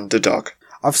 people and a dog?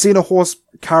 I've seen a horse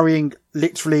carrying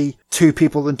literally 2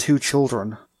 people and 2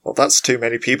 children. Well, that's too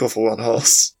many people for one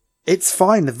horse. It's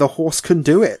fine, the horse can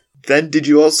do it. Then did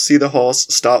you also see the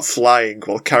horse start flying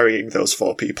while carrying those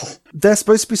 4 people? They're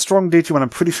supposed to be strong Digimon. I'm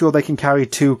pretty sure they can carry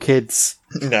 2 kids.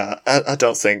 Nah, I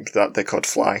don't think that they could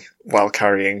fly while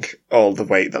carrying all the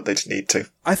weight that they'd need to.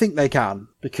 I think they can,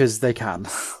 because they can.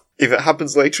 If it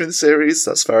happens later in the series,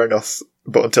 that's fair enough.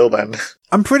 But until then...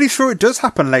 I'm pretty sure it does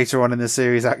happen later on in the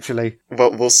series, actually.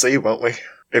 Well, we'll see, won't we?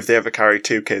 If they ever carry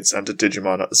 2 kids and a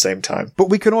Digimon at the same time. But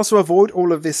we can also avoid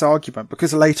all of this argument,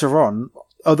 because later on,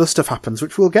 other stuff happens,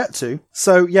 which we'll get to.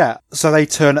 So, yeah. So they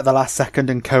turn at the last second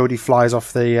and Cody flies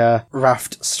off the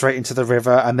raft straight into the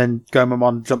river, and then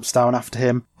Gomamon jumps down after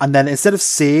him. And then instead of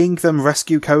seeing them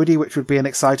rescue Cody, which would be an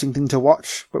exciting thing to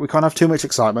watch, but we can't have too much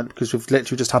excitement because we've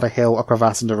literally just had a hill, a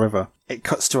crevasse and a river. It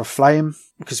cuts to a flame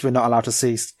because we're not allowed to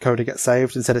see Cody get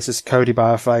saved. Instead it's just Cody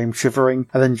by a flame shivering,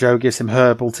 and then Joe gives him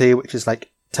herbal tea, which is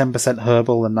 10%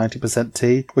 herbal and 90%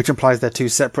 tea, which implies they're 2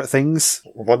 separate things.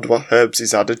 I wonder what herbs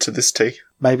he's added to this tea.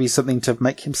 Maybe something to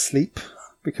make him sleep,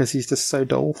 because he's just so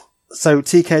dull. So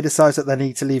TK decides that they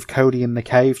need to leave Cody in the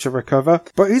cave to recover,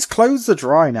 but his clothes are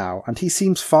dry now, and he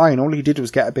seems fine. All he did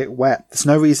was get a bit wet. There's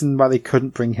no reason why they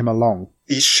couldn't bring him along.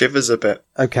 He shivers a bit.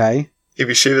 Okay. If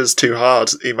he shivers too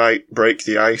hard, he might break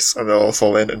the ice and they'll all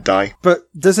fall in and die. But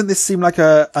doesn't this seem like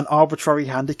an arbitrary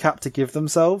handicap to give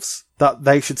themselves? That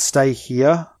they should stay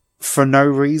here for no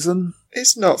reason?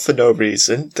 It's not for no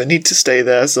reason. They need to stay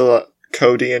there so that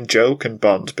Cody and Joe can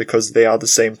bond because they are the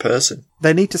same person.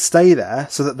 They need to stay there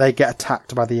so that they get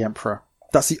attacked by the Emperor.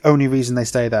 That's the only reason they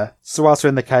stay there. So whilst they're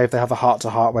in the cave, they have a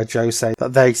heart-to-heart where Joe says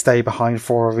that they stay behind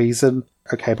for a reason.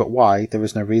 Okay, but why? There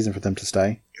is no reason for them to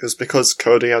stay. It was because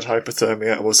Cody had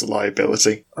hypothermia and was a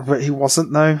liability. But he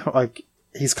wasn't, though. Like,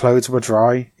 his clothes were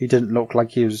dry. He didn't look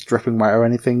like he was dripping wet or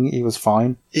anything. He was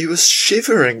fine. He was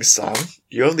shivering, Sam.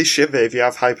 You only shiver if you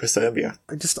have hypothermia.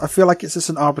 I feel like it's just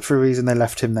an arbitrary reason they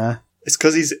left him there. It's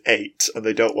because he's 8 and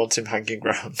they don't want him hanging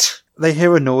around. They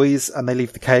hear a noise and they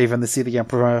leave the cave and they see the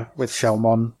Emperor with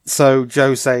Shelmon. So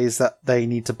Joe says that they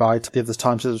need to buy the others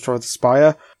time to destroy the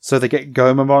Spire. So they get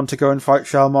Gomamon to go and fight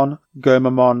Shelmon.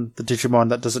 Gomamon, the Digimon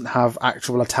that doesn't have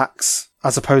actual attacks,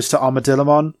 as opposed to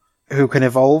Armadillomon, who can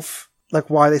evolve. Like,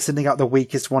 why are they sending out the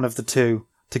weakest one of the two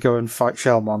to go and fight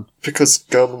Shelmon? Because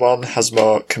Gomamon has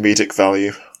more comedic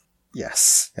value.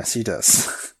 Yes, he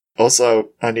does. Also,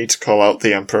 I need to call out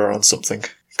the Emperor on something,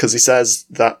 because he says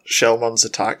that Shelmon's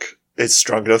attack is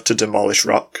strong enough to demolish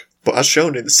rock, but as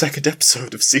shown in the second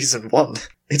episode of Season 1,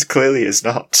 it clearly is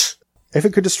not. If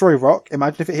it could destroy rock,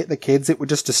 imagine if it hit the kids, it would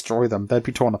just destroy them. They'd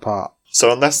be torn apart.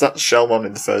 So unless that Shelmon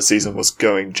in the first season was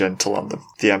going gentle on them,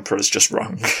 the Emperor's just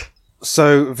wrong.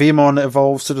 So Vemon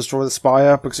evolves to destroy the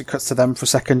Spire, because it cuts to them for a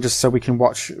second just so we can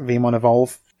watch Vemon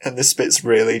evolve. And this bit's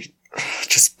really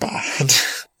just bad.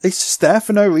 It's just there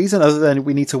for no reason other than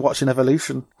we need to watch an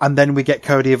evolution. And then we get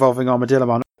Cody evolving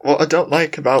Armadillomon. What I don't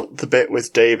like about the bit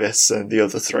with Davis and the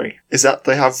other three is that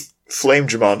they have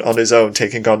Flamedramon on his own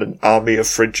taking on an army of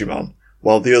Frigimon,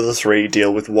 while the other three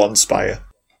deal with one Spire.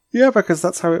 Yeah, because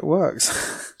that's how it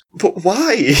works. But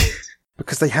why?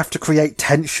 Because they have to create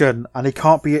tension, and it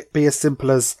can't be as simple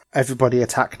as everybody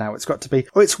attack now. It's got to be,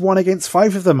 it's 1 against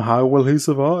 5 of them, how will he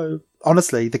survive?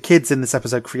 Honestly, the kids in this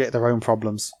episode create their own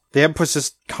problems. The Emperor's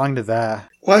just kind of there.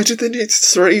 Why did they need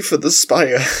 3 for the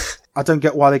Spire? I don't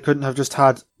get why they couldn't have just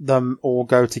had them all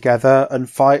go together and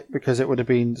fight, because it would have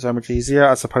been so much easier,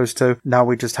 as opposed to now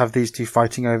we just have these two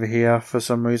fighting over here for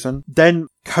some reason. Then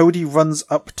Cody runs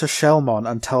up to Shelmon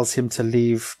and tells him to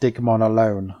leave Digimon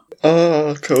alone.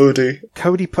 Ah, Cody.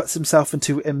 Cody puts himself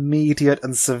into immediate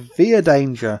and severe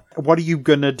danger. What are you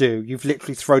gonna do? You've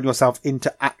literally thrown yourself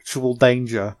into actual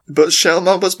danger. But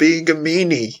Shelmon was being a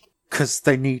meanie. Because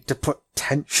they need to put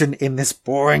tension in this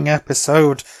boring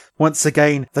episode. Once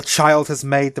again, the child has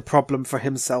made the problem for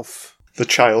himself. The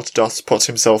child doth put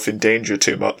himself in danger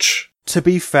too much. To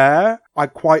be fair, I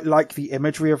quite like the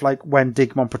imagery of like when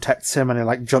Digimon protects him and he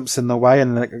like jumps in the way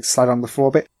and like slide on the floor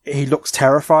a bit. He looks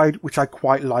terrified, which I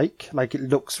quite like. Like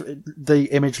the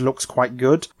image looks quite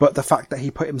good, but the fact that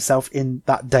he put himself in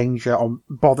that danger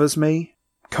bothers me.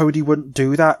 Cody wouldn't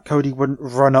do that. Cody wouldn't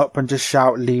run up and just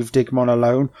shout, "Leave Digimon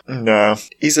alone." No,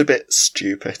 he's a bit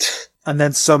stupid. And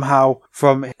then somehow,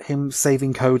 from him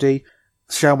saving Cody,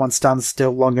 Shelmon stands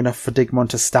still long enough for Digimon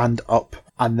to stand up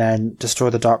and then destroy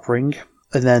the Dark Ring.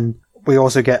 And then we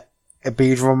also get a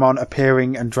Beedramon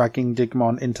appearing and dragging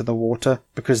Digimon into the water,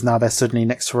 because now they're suddenly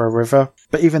next to a river.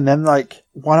 But even then, like,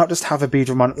 why not just have a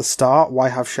Beedramon at the start? Why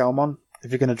have Shelmon if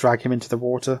you're going to drag him into the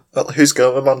water? Well, who's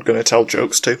Gomamon going to tell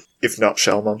jokes to, if not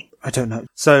Shelmon? I don't know.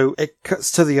 So it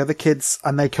cuts to the other kids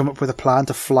and they come up with a plan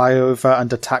to fly over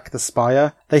and attack the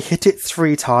Spire. They hit it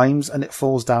 3 times and it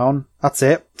falls down. That's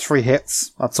it. 3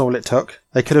 hits. That's all it took.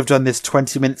 They could have done this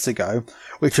 20 minutes ago,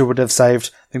 which would have saved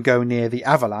them going near the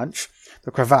avalanche, the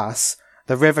crevasse,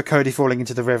 the river, Cody falling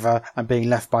into the river and being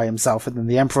left by himself, and then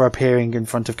the Emperor appearing in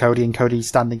front of Cody and Cody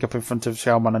standing up in front of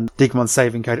Shelmon and Digimon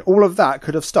saving Cody. All of that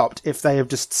could have stopped if they have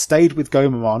just stayed with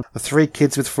Gomamon. The 3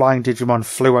 kids with flying Digimon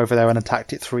flew over there and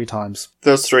attacked it 3 times.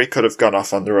 Those 3 could have gone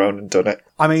off on their own and done it.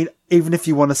 I mean, even if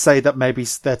you want to say that maybe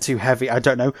they're too heavy, I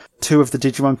don't know. 2 of the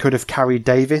Digimon could have carried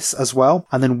Davis as well,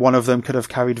 and then 1 of them could have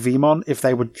carried Vemon if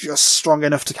they were just strong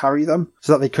enough to carry them,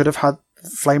 so that they could have had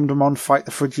Flamedramon fight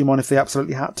the Frigimon if they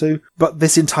absolutely had to. But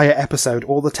this entire episode,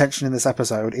 all the tension in this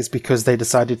episode is because they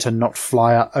decided to not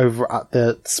fly over at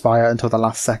the Spire until the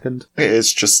last second. It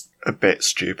is just a bit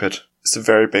stupid. It's a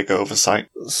very big oversight.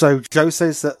 So Joe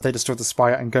says that they destroyed the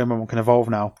Spire and Gomamon can evolve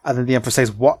now. And then the Emperor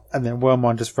says, "What?" And then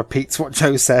Wormmon just repeats what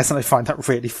Joe says, and I find that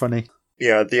really funny.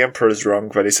 Yeah, the Emperor is wrong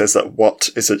when he says that "what"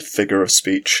 is a figure of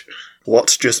speech.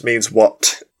 What just means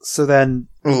what. So then...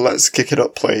 Well, let's kick it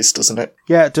up place, doesn't it?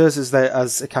 Yeah, it does, as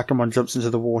Ikakamon jumps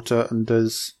into the water and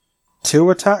does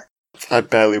 2 attacks. I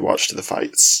barely watched the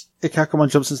fights. Ikakamon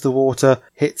jumps into the water,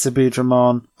 hits a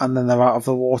Beedramon, and then they're out of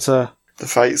the water. The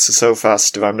fights are so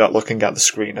fast, if I'm not looking at the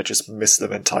screen, I just miss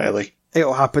them entirely. It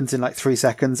all happens in like 3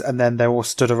 seconds, and then they're all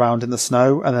stood around in the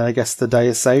snow, and then I guess the day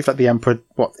is saved. Like the Emperor,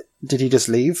 what, did he just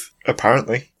leave?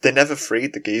 Apparently. They never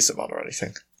freed the Gizamon or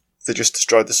anything. They just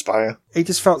destroyed the spire. It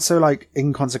just felt so, like,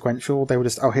 inconsequential. They were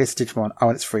just, oh, here's a Digimon. Oh,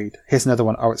 it's freed. Here's another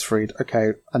one. Oh, it's freed.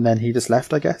 Okay. And then he just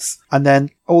left, I guess. And then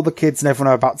all the kids and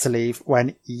everyone are about to leave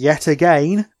when, yet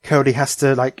again, Cody has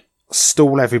to, like,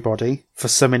 stall everybody for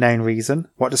some inane reason.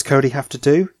 What does Cody have to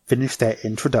do? Finish their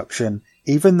introduction.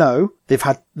 Even though they've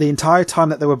had the entire time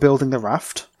that they were building the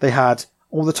raft, they had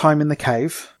all the time in the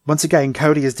cave. Once again,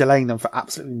 Cody is delaying them for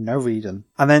absolutely no reason.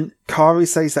 And then Kari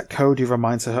says that Cody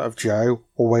reminds her of Joe,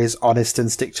 always honest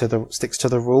and sticks to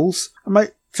the rules. I'm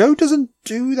like, Joe doesn't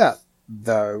do that,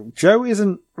 though. Joe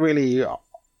isn't really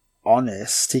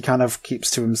honest. He kind of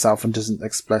keeps to himself and doesn't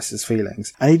express his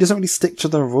feelings. And he doesn't really stick to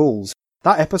the rules.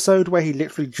 That episode where he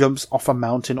literally jumps off a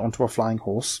mountain onto a flying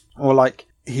horse, or like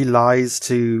he lies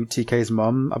to TK's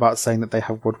mum about saying that they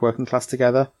have woodworking class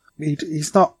together.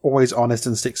 He's not always honest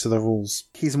and sticks to the rules.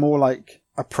 He's more like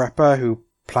a prepper who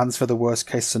plans for the worst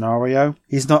case scenario.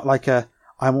 He's not like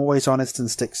I'm always honest and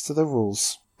sticks to the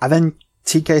rules. And then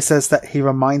TK says that he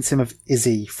reminds him of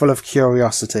Izzy, full of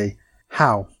curiosity.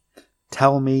 How?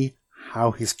 Tell me how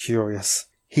he's curious.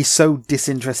 He's so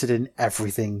disinterested in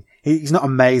everything. He's not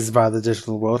amazed by the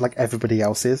digital world like everybody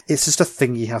else is. It's just a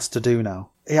thing he has to do now.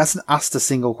 He hasn't asked a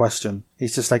single question.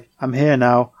 He's just like, I'm here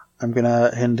now. I'm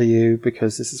gonna hinder you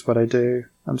because this is what I do.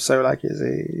 I'm so like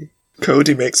Izzy.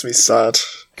 Cody makes me sad.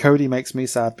 Cody makes me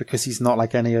sad because he's not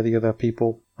like any of the other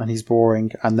people and he's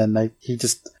boring, and then he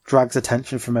just drags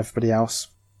attention from everybody else.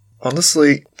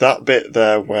 Honestly, that bit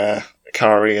there where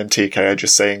Kari and TK are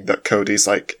just saying that Cody's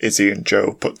like Izzy and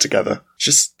Joe put together,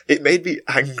 it made me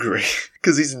angry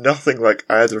because he's nothing like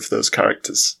either of those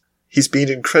characters. He's been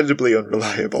incredibly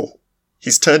unreliable.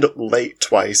 He's turned up late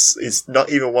twice. He's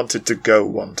not even wanted to go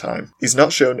one time. He's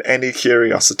not shown any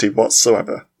curiosity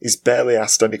whatsoever. He's barely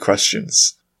asked any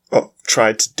questions or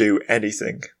tried to do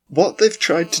anything. What they've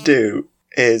tried to do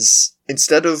is,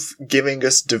 instead of giving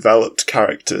us developed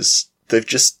characters, they've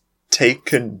just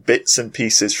taken bits and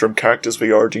pieces from characters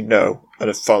we already know and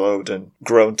have followed and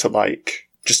grown to like.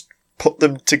 Just put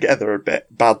them together a bit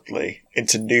badly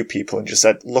into new people and just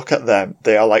said, look at them.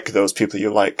 They are like those people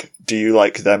you like. Do you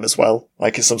like them as well?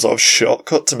 Like it's some sort of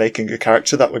shortcut to making a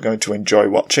character that we're going to enjoy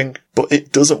watching. But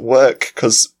it doesn't work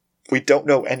because we don't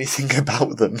know anything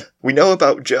about them. We know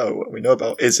about Joe and we know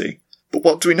about Izzy. But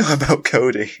what do we know about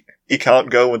Cody? He can't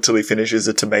go until he finishes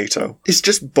a tomato. It's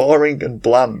just boring and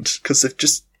bland because they've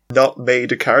just not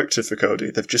made a character for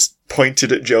Cody. They've just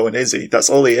pointed at Joe and Izzy. That's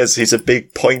all he is. He's a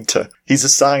big pointer. He's a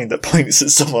sign that points at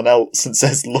someone else and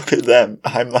says, look at them.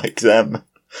 I'm like them.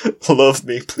 Love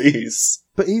me, please.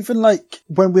 But even like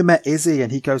when we met Izzy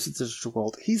and he goes into the digital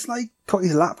world, he's like got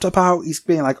his laptop out. He's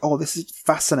being like, oh, this is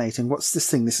fascinating. What's this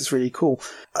thing? This is really cool.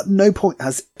 At no point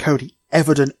has Cody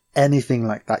ever done anything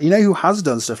like that. You know who has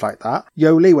done stuff like that?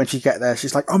 Yoli, when she get there,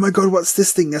 she's like, oh my god, what's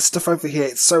this thing? There's stuff over here.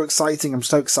 It's so exciting. I'm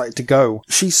so excited to go.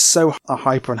 She's so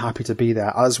hyper and happy to be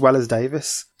there, as well as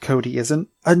Davis. Cody isn't.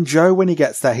 And Joe, when he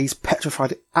gets there, he's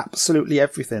petrified of absolutely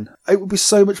everything. It would be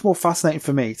so much more fascinating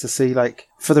for me to see, like,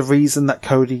 for the reason that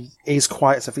Cody is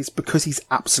quiet stuff, it's because he's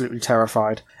absolutely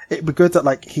terrified. It'd be good that,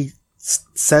 like, he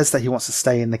says that he wants to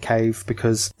stay in the cave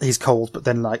because he's cold, but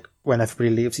then like when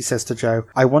everybody leaves he says to Joe,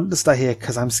 I want to stay here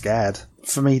because I'm scared.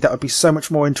 For me, that would be so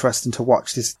much more interesting to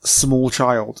watch this small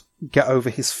child get over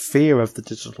his fear of the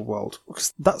digital world,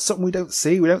 because that's something we don't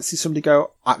see. We don't see somebody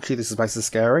go, actually this place is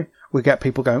scary. We get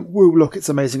people going, woo, look, it's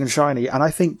amazing and shiny. And I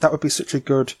think that would be such a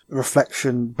good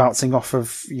reflection bouncing off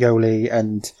of Yoli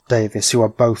and Davis, who are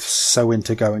both so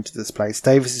into going to this place.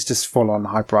 Davis is just full on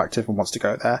hyperactive and wants to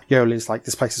go there. Yoli's like,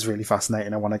 this place is really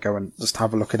fascinating. I want to go and just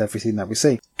have a look at everything that we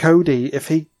see. Cody, if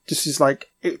he just is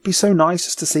like, it'd be so nice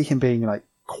just to see him being like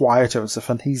quieter and stuff,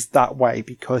 and he's that way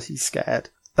because he's scared.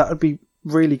 That would be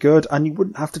really good, and you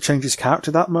wouldn't have to change his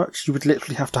character that much. You would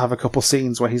literally have to have a couple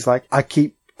scenes where he's like, I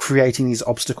keep creating these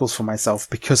obstacles for myself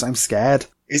because I'm scared.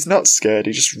 He's not scared,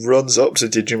 he just runs up to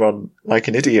Digimon like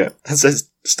an idiot and says,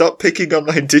 stop picking on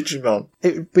my Digimon.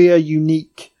 It would be a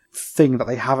unique thing that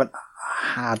they haven't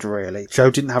had, really.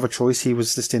 Joe didn't have a choice, he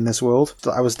was just in this world.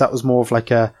 That was more of like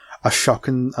a shock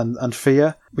and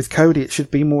fear. With Cody, it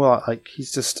should be more like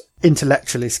he's just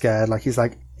intellectually scared. Like he's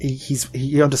like,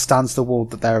 he understands the world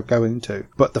that they're going to,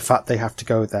 but the fact they have to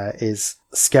go there is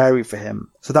scary for him.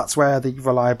 So that's where the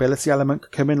reliability element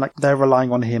could come in. Like they're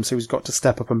relying on him, so he's got to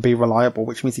step up and be reliable,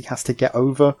 which means he has to get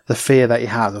over the fear that he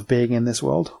has of being in this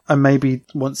world. And maybe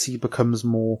once he becomes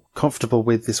more comfortable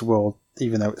with this world,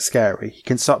 even though it's scary, he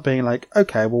can start being like,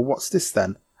 okay, well, what's this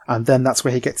then? And then that's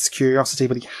where he gets curiosity,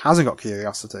 but he hasn't got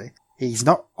curiosity. He's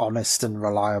not honest and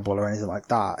reliable or anything like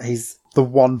that. He's the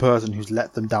one person who's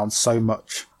let them down so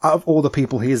much. Out of all the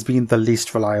people, he has been the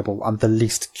least reliable and the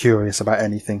least curious about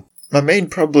anything. My main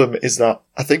problem is that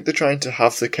I think they're trying to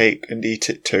have the cake and eat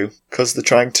it too, because they're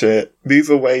trying to move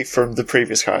away from the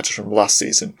previous characters from last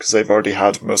season, because they've already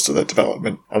had most of their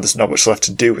development, and there's not much left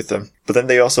to do with them. But then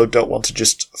they also don't want to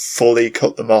just fully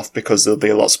cut them off, because there'll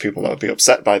be lots of people that will be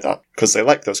upset by that, because they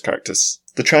like those characters.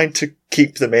 They're trying to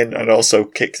keep them in and also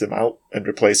kick them out and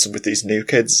replace them with these new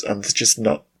kids, and they're just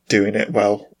not doing it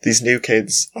well. These new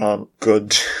kids aren't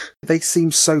good. They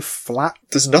seem so flat.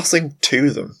 There's nothing to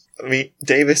them. I mean,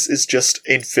 Davis is just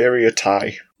inferior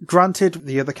Ty. Granted,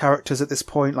 the other characters at this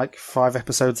point, like 5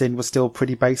 episodes in, were still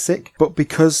pretty basic, but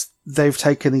because they've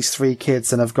taken these 3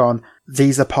 kids and have gone,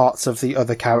 these are parts of the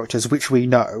other characters which we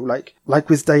know, like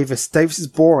with Davis is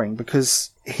boring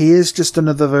because he is just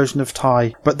another version of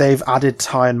Ty, but they've added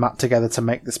Ty and Matt together to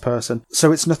make this person.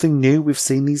 So it's nothing new. We've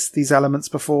seen these elements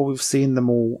before. We've seen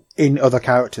them all in other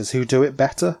characters who do it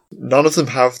better. None of them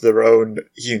have their own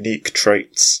unique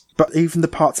traits. But even the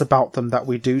parts about them that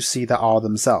we do see that are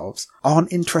themselves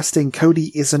aren't interesting.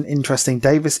 Cody isn't interesting.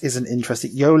 Davis isn't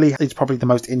interesting. Yoli is probably the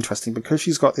most interesting because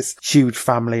she's got this huge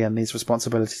family and these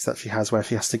responsibilities that she has where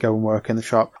she has to go and work in the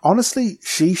shop. Honestly,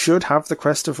 she should have the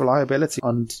crest of reliability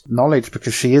and knowledge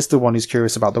because she is the one who's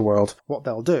curious about the world. What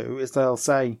they'll do is they'll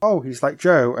say, oh, he's like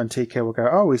Joe, and TK will go,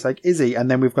 oh, he's like Izzy, and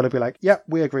then we've got to be like, yep,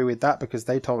 we agree with that because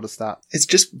they told us that. It's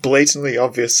just blatantly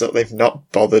obvious that they've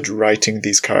not bothered writing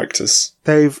these characters.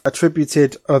 They've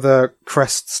attributed other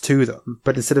crests to them,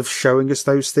 but instead of showing us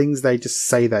those things, they just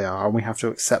say they are, and we have to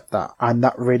accept that. And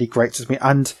that really grates me.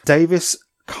 And Davis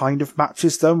kind of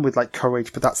matches them with like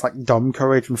courage, but that's like dumb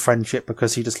courage and friendship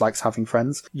because he just likes having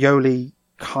friends. Yoli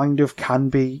kind of can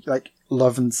be like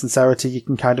love and sincerity. You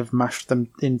can kind of mash them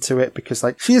into it because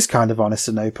like she is kind of honest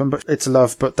and open, but it's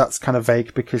love, but that's kind of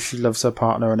vague because she loves her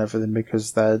partner and everything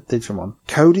because they're Digimon.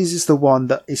 Cody's is the one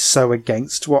that is so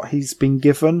against what he's been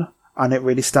given, and it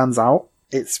really stands out.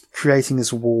 It's creating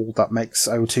this wall that makes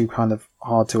O2 kind of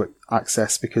hard to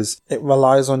access because it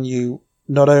relies on you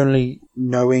not only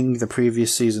knowing the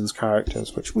previous season's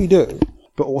characters, which we do,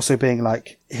 but also being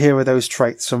like, here are those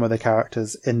traits from other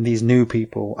characters in these new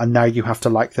people, and now you have to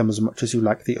like them as much as you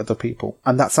like the other people.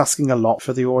 And that's asking a lot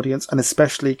for the audience, and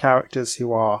especially characters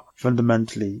who are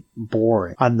fundamentally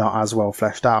boring and not as well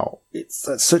fleshed out. It's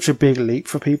such a big leap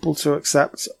for people to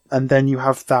accept, and then you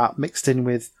have that mixed in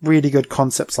with really good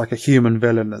concepts like a human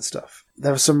villain and stuff.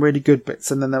 There are some really good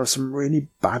bits, and then there are some really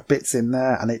bad bits in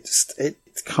there, and it's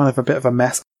kind of a bit of a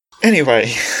mess.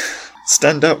 Anyway,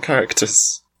 standout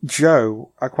characters.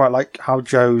 Joe, I quite like how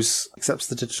Joe's accepts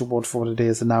the digital world for what it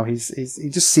is, and now he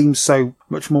just seems so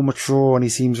much more mature, and he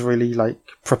seems really like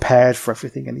prepared for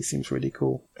everything, and he seems really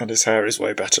cool. And his hair is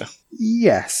way better.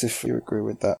 Yes, if you agree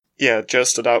with that. Yeah, Joe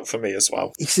stood out for me as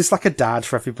well. He's just like a dad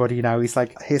for everybody, you know. He's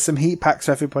like, here's some heat packs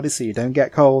for everybody so you don't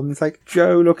get cold. And it's like,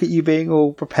 Joe, look at you being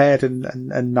all prepared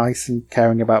and nice and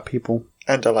caring about people.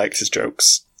 And I liked his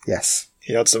jokes. Yes.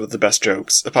 He had some of the best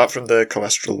jokes, apart from the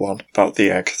cholesterol one about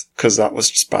the egg, because that was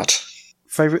just bad.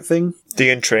 Favourite thing? The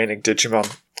in-training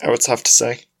Digimon, I would have to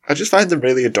say. I just find them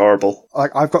really adorable. Like,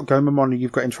 I've got Gomamon and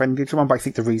you've got in-training Digimon, but I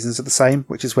think the reasons are the same,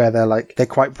 which is where they're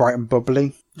quite bright and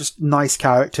bubbly. Just nice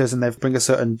characters, and they bring a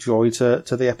certain joy to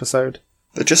the episode.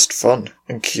 They're just fun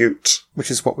and cute.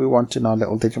 Which is what we want in our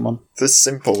little Digimon. They're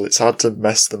simple, it's hard to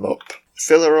mess them up.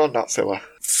 Filler or not filler?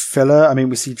 Filler, I mean,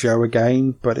 we see Joe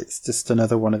again, but it's just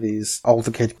another one of these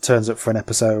older kid turns up for an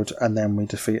episode, and then we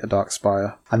defeat a Dark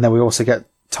Spire. And then we also get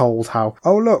told how,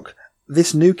 oh look,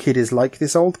 this new kid is like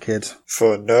this old kid.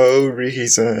 For no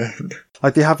reason.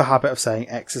 Like, they have a habit of saying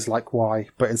X is like Y,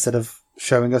 but instead of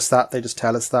showing us that, they just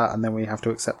tell us that, and then we have to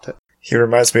accept it. He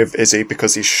reminds me of Izzy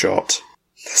because he's short.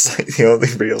 That's like the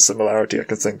only real similarity I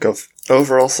can think of.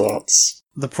 Overall thoughts.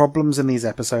 The problems in these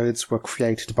episodes were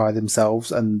created by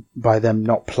themselves and by them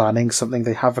not planning something.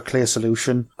 They have a clear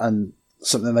solution and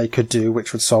something they could do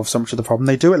which would solve so much of the problem.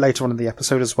 They do it later on in the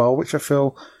episode as well, which I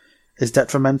feel is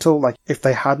detrimental. Like, if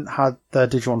they hadn't had the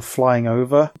Digimon flying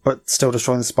over but still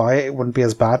destroying the spire, it wouldn't be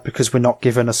as bad because we're not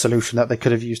given a solution that they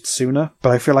could have used sooner.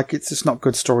 But I feel like it's just not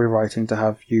good story writing to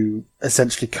have you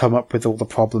essentially come up with all the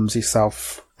problems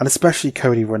yourself. And especially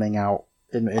Cody running out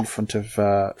in front of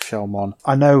Shellmon.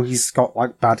 I know he's got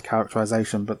like bad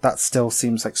characterization, but that still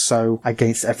seems like so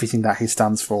against everything that he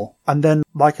stands for. And then,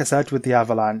 like I said, with the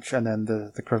avalanche and then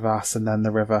the crevasse and then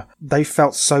the river, they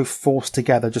felt so forced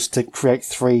together just to create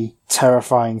 3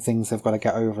 terrifying things they've got to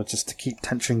get over just to keep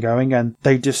tension going, and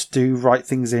they just do write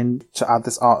things in to add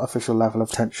this artificial level of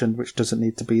tension which doesn't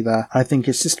need to be there. I think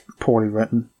it's just poorly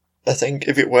written. I think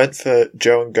if it weren't for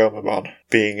Joe and Gomamon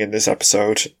being in this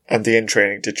episode and the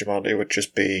in-training Digimon, it would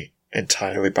just be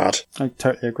entirely bad. I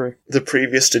totally agree. The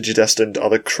previous Digidestined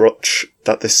are the crutch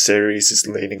that this series is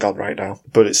leaning on right now,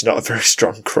 but it's not a very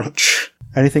strong crutch.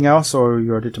 Anything else, or are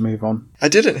you ready to move on? I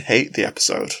didn't hate the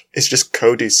episode. It's just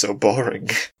Cody's so boring.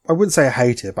 I wouldn't say I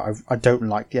hate it, but I don't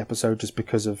like the episode just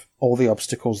because of all the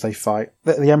obstacles they fight.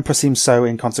 The Emperor seems so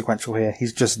inconsequential here.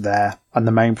 He's just there, and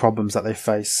the main problems that they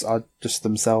face are just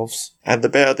themselves. And the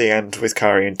bit at the end with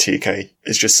Kari and TK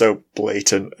is just so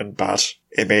blatant and bad.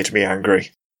 It made me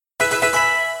angry.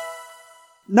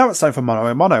 Now it's time for Mono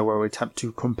a Mono, where we attempt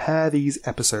to compare these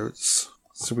episodes.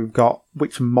 So we've got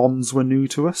which Mons were new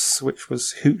to us, which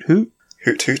was Hoot Hoot.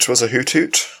 Hoot Hoot was a Hoot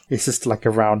Hoot. It's just like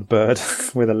a round bird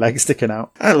with a leg sticking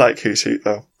out. I like Hoot Hoot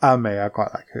though. And me, I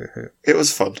quite like Hoot Hoot. It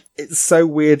was fun. It's so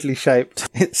weirdly shaped.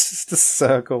 It's just a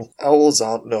circle. Owls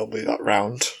aren't normally that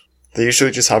round. They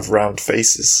usually just have round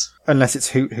faces. Unless it's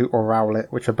Hoot Hoot or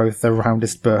Rowlet, which are both the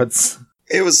roundest birds.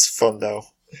 It was fun though.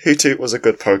 Hoot Hoot was a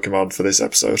good Pokemon for this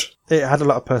episode. It had a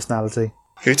lot of personality.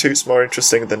 Hoot Hoot's more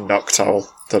interesting than Noctowl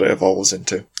that it evolves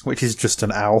into. Which is just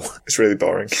an owl. It's really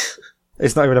boring.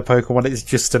 It's not even a Pokemon, it's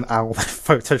just an owl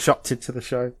photoshopped into the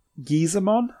show.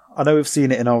 Gizamon? I know we've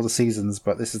seen it in older seasons,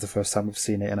 but this is the first time we've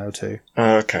seen it in O2.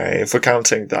 Okay, if we're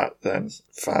counting that, then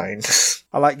fine.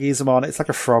 I like Gizamon. It's like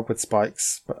a frog with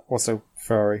spikes, but also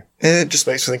furry. It just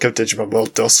makes me think of Digimon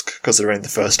World Dusk, because they're in the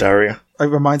first area. It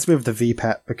reminds me of the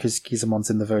V-Pet, because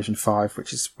Gizamon's in the version 5,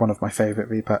 which is one of my favourite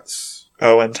V-Pets.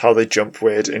 Oh, and how they jump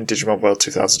weird in Digimon World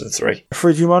 2003.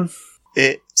 Frigimon?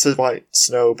 It's a white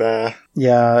snow bear.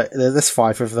 Yeah, there's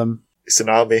 5 of them. It's an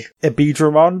army.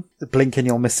 Ibidramon? Blink and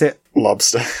you'll miss it.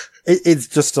 Lobster. It's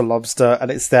just a lobster,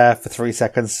 and it's there for 3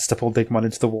 seconds just to pull Digimon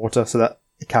into the water so that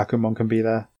Kakumon can be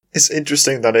there. It's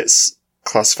interesting that it's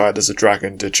classified as a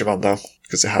dragon Digimon, though,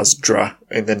 because it has Dra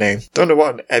in the name. Don't know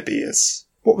what an Ebi is.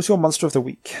 What was your monster of the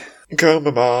week?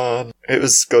 Gomamon. It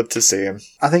was good to see him.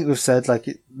 I think we've said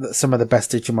that some of the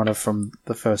best Digimon are from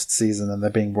the first season, and they're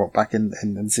being brought back in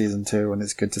season 2, and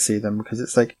it's good to see them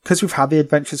because we've had the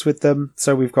adventures with them,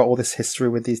 so we've got all this history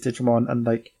with these Digimon, and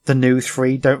the new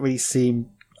 3 don't really seem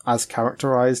as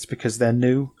characterized because they're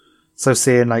new. So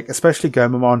seeing especially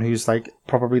Gomamon, who's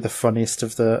probably the funniest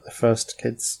of the first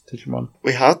kids Digimon.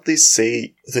 We hardly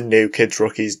see the new kids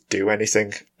rookies do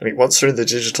anything. I mean, once they're in the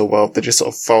digital world, they just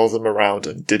sort of follow them around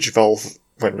and digivolve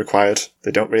when required.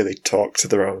 They don't really talk to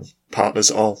their own partners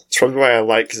at all. It's probably why I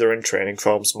like their in training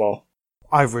forms more.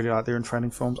 I really like their in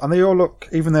training forms, and they all look,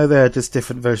 even though they're just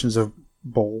different versions of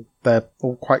Ball, they're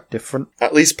all quite different.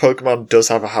 At least Pokemon does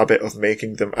have a habit of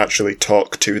making them actually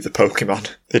talk to the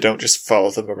Pokemon. They don't just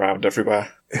follow them around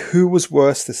everywhere. Who was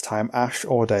worse this time, Ash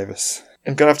or Davis?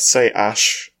 I'm gonna have to say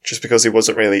Ash, just because he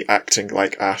wasn't really acting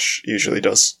like Ash usually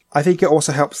does. I think it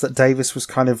also helps that Davis was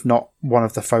kind of not one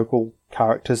of the focal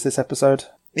characters this episode.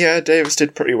 Yeah, Davis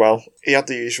did pretty well. He had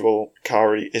the usual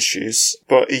Kari issues,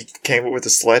 but he came up with a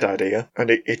sled idea, and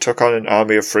he took on an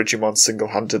army of Frigimon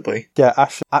single-handedly. Yeah,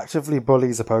 Ash actively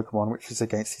bullies a Pokemon, which is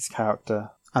against his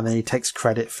character, and then he takes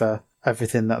credit for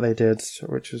everything that they did,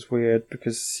 which was weird,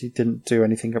 because he didn't do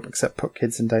anything except put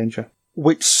kids in danger.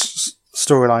 Which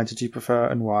storyline did you prefer,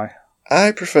 and why?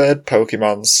 I preferred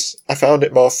Pokemon's. I found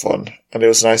it more fun, and it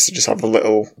was nice to just have a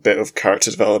little bit of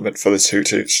character development for this Hoot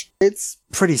Hoot. It's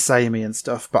pretty samey and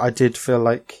stuff, but I did feel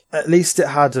like at least it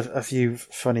had a few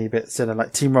funny bits in it,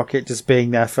 like Team Rocket just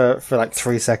being there for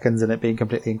 3 seconds and it being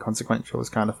completely inconsequential was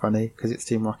kind of funny, because it's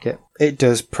Team Rocket. It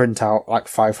does print out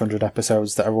 500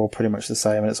 episodes that are all pretty much the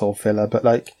same, and it's all filler, but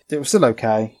it was still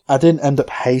okay. I didn't end up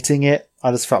hating it,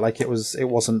 I just felt like it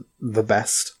wasn't the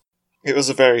best. It was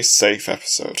a very safe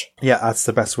episode. Yeah, that's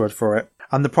the best word for it.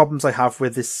 And the problems I have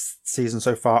with this season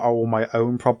so far are all my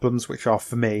own problems, which are,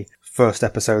 for me, first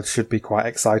episodes should be quite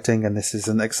exciting, and this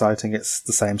isn't exciting. It's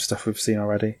the same stuff we've seen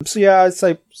already. So yeah, I'd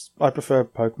say I prefer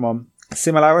Pokemon.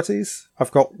 Similarities?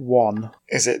 I've got one.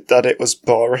 Is it that it was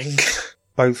boring?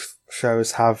 Both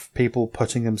shows have people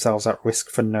putting themselves at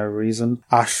risk for no reason.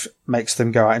 Ash makes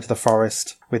them go out into the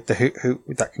forest with the Hoot Hoot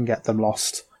that can get them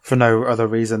lost for no other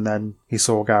reason than he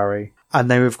saw Gary.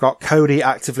 And then we've got Cody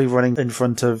actively running in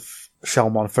front of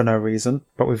Shellmon for no reason.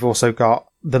 But we've also got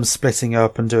them splitting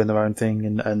up and doing their own thing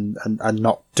and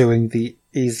not doing the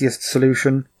easiest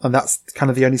solution. And that's kind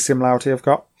of the only similarity I've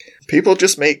got. People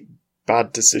just make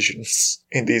bad decisions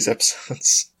in these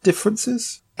episodes.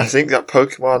 Differences? I think that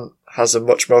Pokemon has a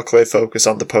much more clear focus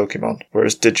on the Pokemon,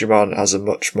 whereas Digimon has a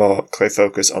much more clear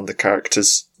focus on the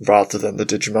characters rather than the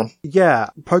Digimon. Yeah,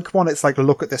 Pokemon, it's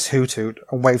look at this Hoot Hoot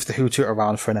and wave the Hoot Hoot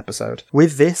around for an episode.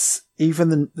 With this,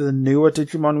 even the newer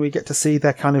Digimon we get to see,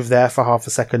 they're kind of there for half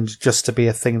a second just to be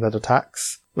a thing that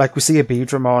attacks. Like, we see a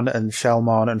Beedramon and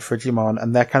Shellmon and Frigimon,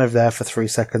 and they're kind of there for 3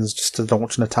 seconds just to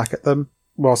launch an attack at them.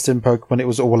 Whilst in Pokemon, it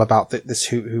was all about this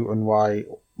Hoot Hoot and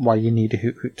why you need a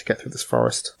Hoot Hoot to get through this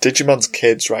forest. Digimon's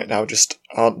kids right now just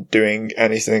aren't doing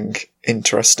anything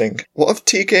interesting. What have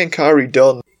TK and Kari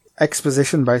done?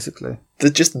 Exposition, basically. They're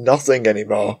just nothing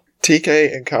anymore.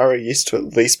 TK and Kari used to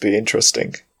at least be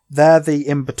interesting. They're the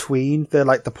in-between. They're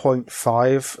like the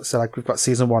 0.5. So, like, we've got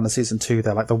Season 1 and Season 2.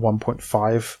 They're like the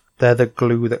 1.5. They're the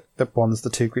glue that bonds the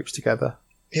two groups together.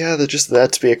 Yeah, they're just there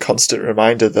to be a constant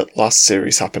reminder that last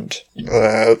series happened.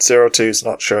 02's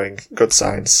not showing good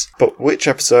signs. But which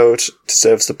episode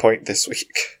deserves the point this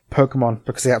week? Pokemon,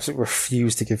 because they absolutely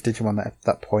refuse to give Digimon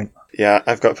that point. Yeah,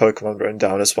 I've got Pokemon written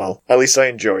down as well. At least I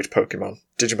enjoyed Pokemon.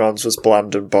 Digimon's was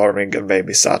bland and boring and made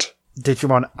me sad.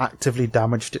 Digimon actively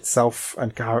damaged itself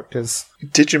and characters.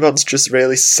 Digimon's just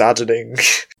really saddening.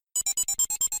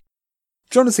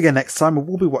 Join us again next time, and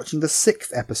we'll be watching the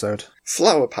 6th episode.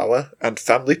 Flower Power and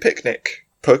Family Picnic.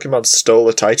 Pokemon stole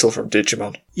a title from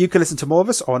Digimon. You can listen to more of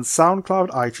us on SoundCloud,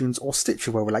 iTunes, or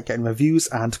Stitcher, where we like getting reviews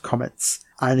and comments.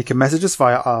 And you can message us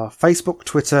via our Facebook,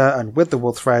 Twitter, and With the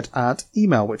Wool thread and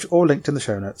email, which are all linked in the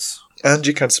show notes. And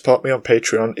you can support me on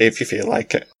Patreon if you feel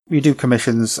like it. We do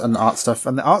commissions and art stuff,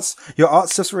 and your art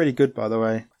stuff's really good, by the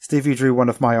way. Stevie drew one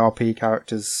of my RP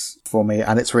characters for me,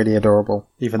 and it's really adorable,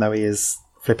 even though he is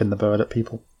flipping the bird at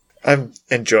people. I'm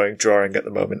enjoying drawing at the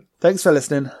moment. Thanks for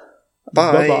listening.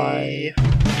 Bye. Bye-bye.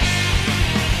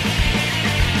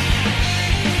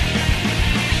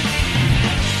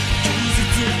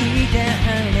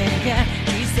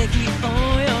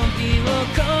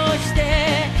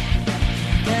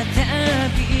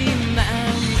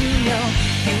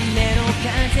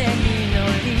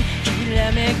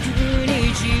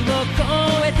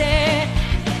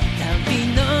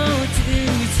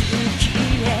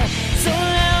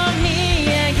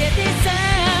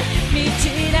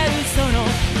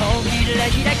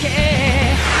 開け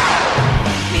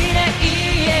未来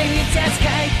へ満たす快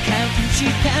感し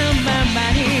たまま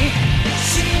に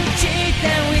信じた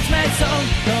With my soul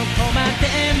どこまで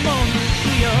も行く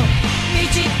よ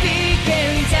導け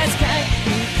With the sky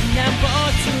行くなんぼ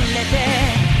連れて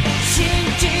信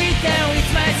じた With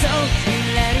my soul 揺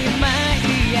れる舞い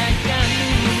上がる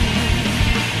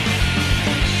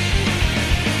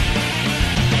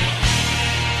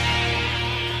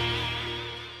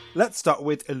Let's start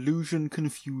with Illusion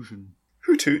Confusion.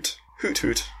 Hoot hoot, hoot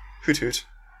hoot, hoot hoot,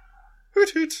 hoot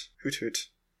hoot, hoot hoot,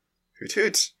 hoot hoot,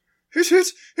 hoot hoot,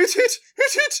 hoot hoot,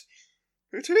 hoot hoot,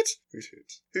 hoot hoot, hoot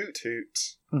hoot, hoot hoot.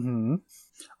 Mm-hmm.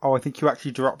 Oh, I think you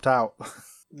actually dropped out.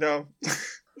 No.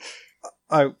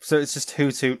 Oh, so it's just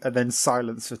hoot hoot and then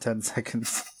silence for 10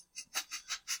 seconds.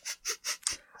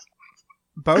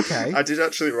 But okay. I did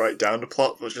actually write down the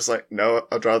plot, but just like, no,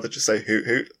 I'd rather just say hoot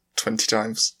hoot 20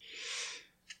 times.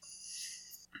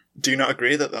 Do you not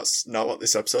agree that that's not what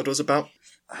this episode was about?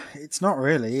 It's not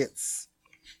really. It's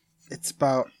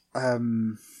about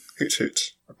Hoot hoot.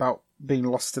 about being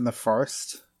lost in the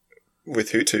forest.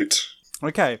 With hoot hoot.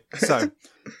 Okay, so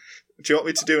Do you want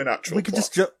me to do an actual we can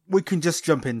plot? we can just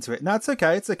jump into it. No, it's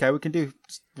okay. It's okay. We can do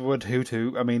word hoot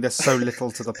hoot. I mean, there's so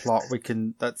little to the plot. We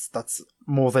can. That's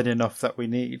more than enough that we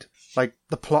need. Like,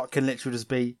 the plot can literally just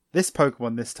be this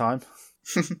Pokemon this time.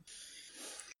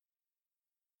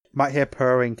 Might hear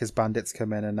purring because bandits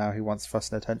come in and now he wants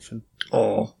fuss and attention.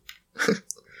 Oh.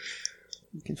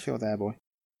 You can chill there, boy.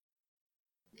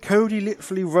 Cody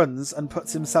literally runs and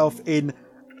puts himself in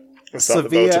Was that the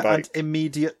severe motorbike? and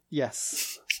immediate...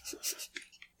 Yes.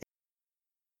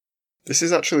 This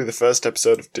is actually the first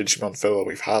episode of Digimon filler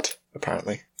we've had,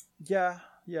 apparently. Yeah,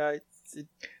 it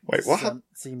Wait, what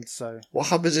seemed so. What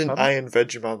happened in Pardon? Iron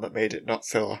Vegemon that made it not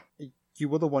filler? You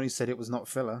were the one who said it was not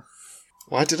filler.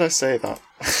 Why did I say that?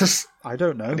 I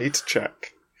don't know. I need to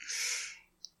check.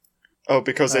 Oh,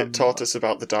 because it taught us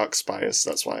about the Dark Spires,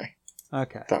 that's why.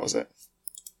 Okay. That was it.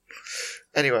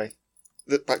 Anyway,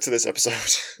 back to this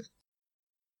episode.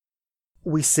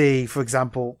 We see, for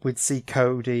example, we'd see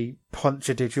Cody punch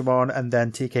a Digimon and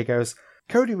then TK goes,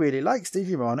 Cody really likes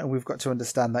Digimon, and we've got to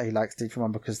understand that he likes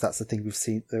Digimon because that's the thing we've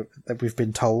seen, that we've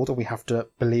been told, and we have to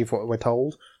believe what we're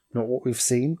told, not what we've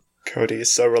seen. Cody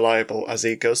is so reliable as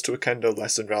he goes to a kendo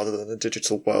lesson rather than the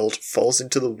digital world, falls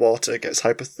into the water, gets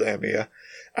hypothermia,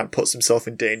 and puts himself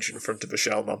in danger in front of a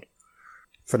Shellmon.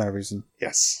 For no reason.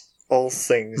 Yes. All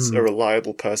things a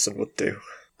reliable person would do.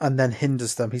 And then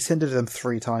hinders them. He's hindered them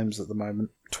 3 times at the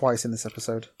moment. Twice in this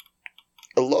episode.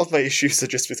 A lot of my issues are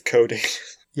just with Cody.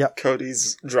 Yep.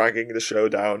 Cody's dragging the show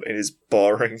down and is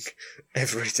boring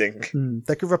everything.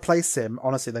 They could replace him.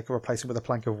 Honestly, they could replace him with a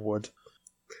plank of wood.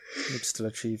 He'd still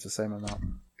achieve the same amount.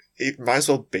 He might as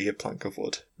well be a plank of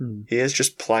wood. He is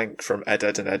just Plank from Ed,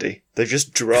 Edd and Eddy. They've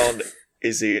just drawn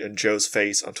Izzy and Joe's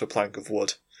face onto a plank of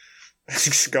wood.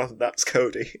 He's gone, that's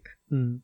Cody.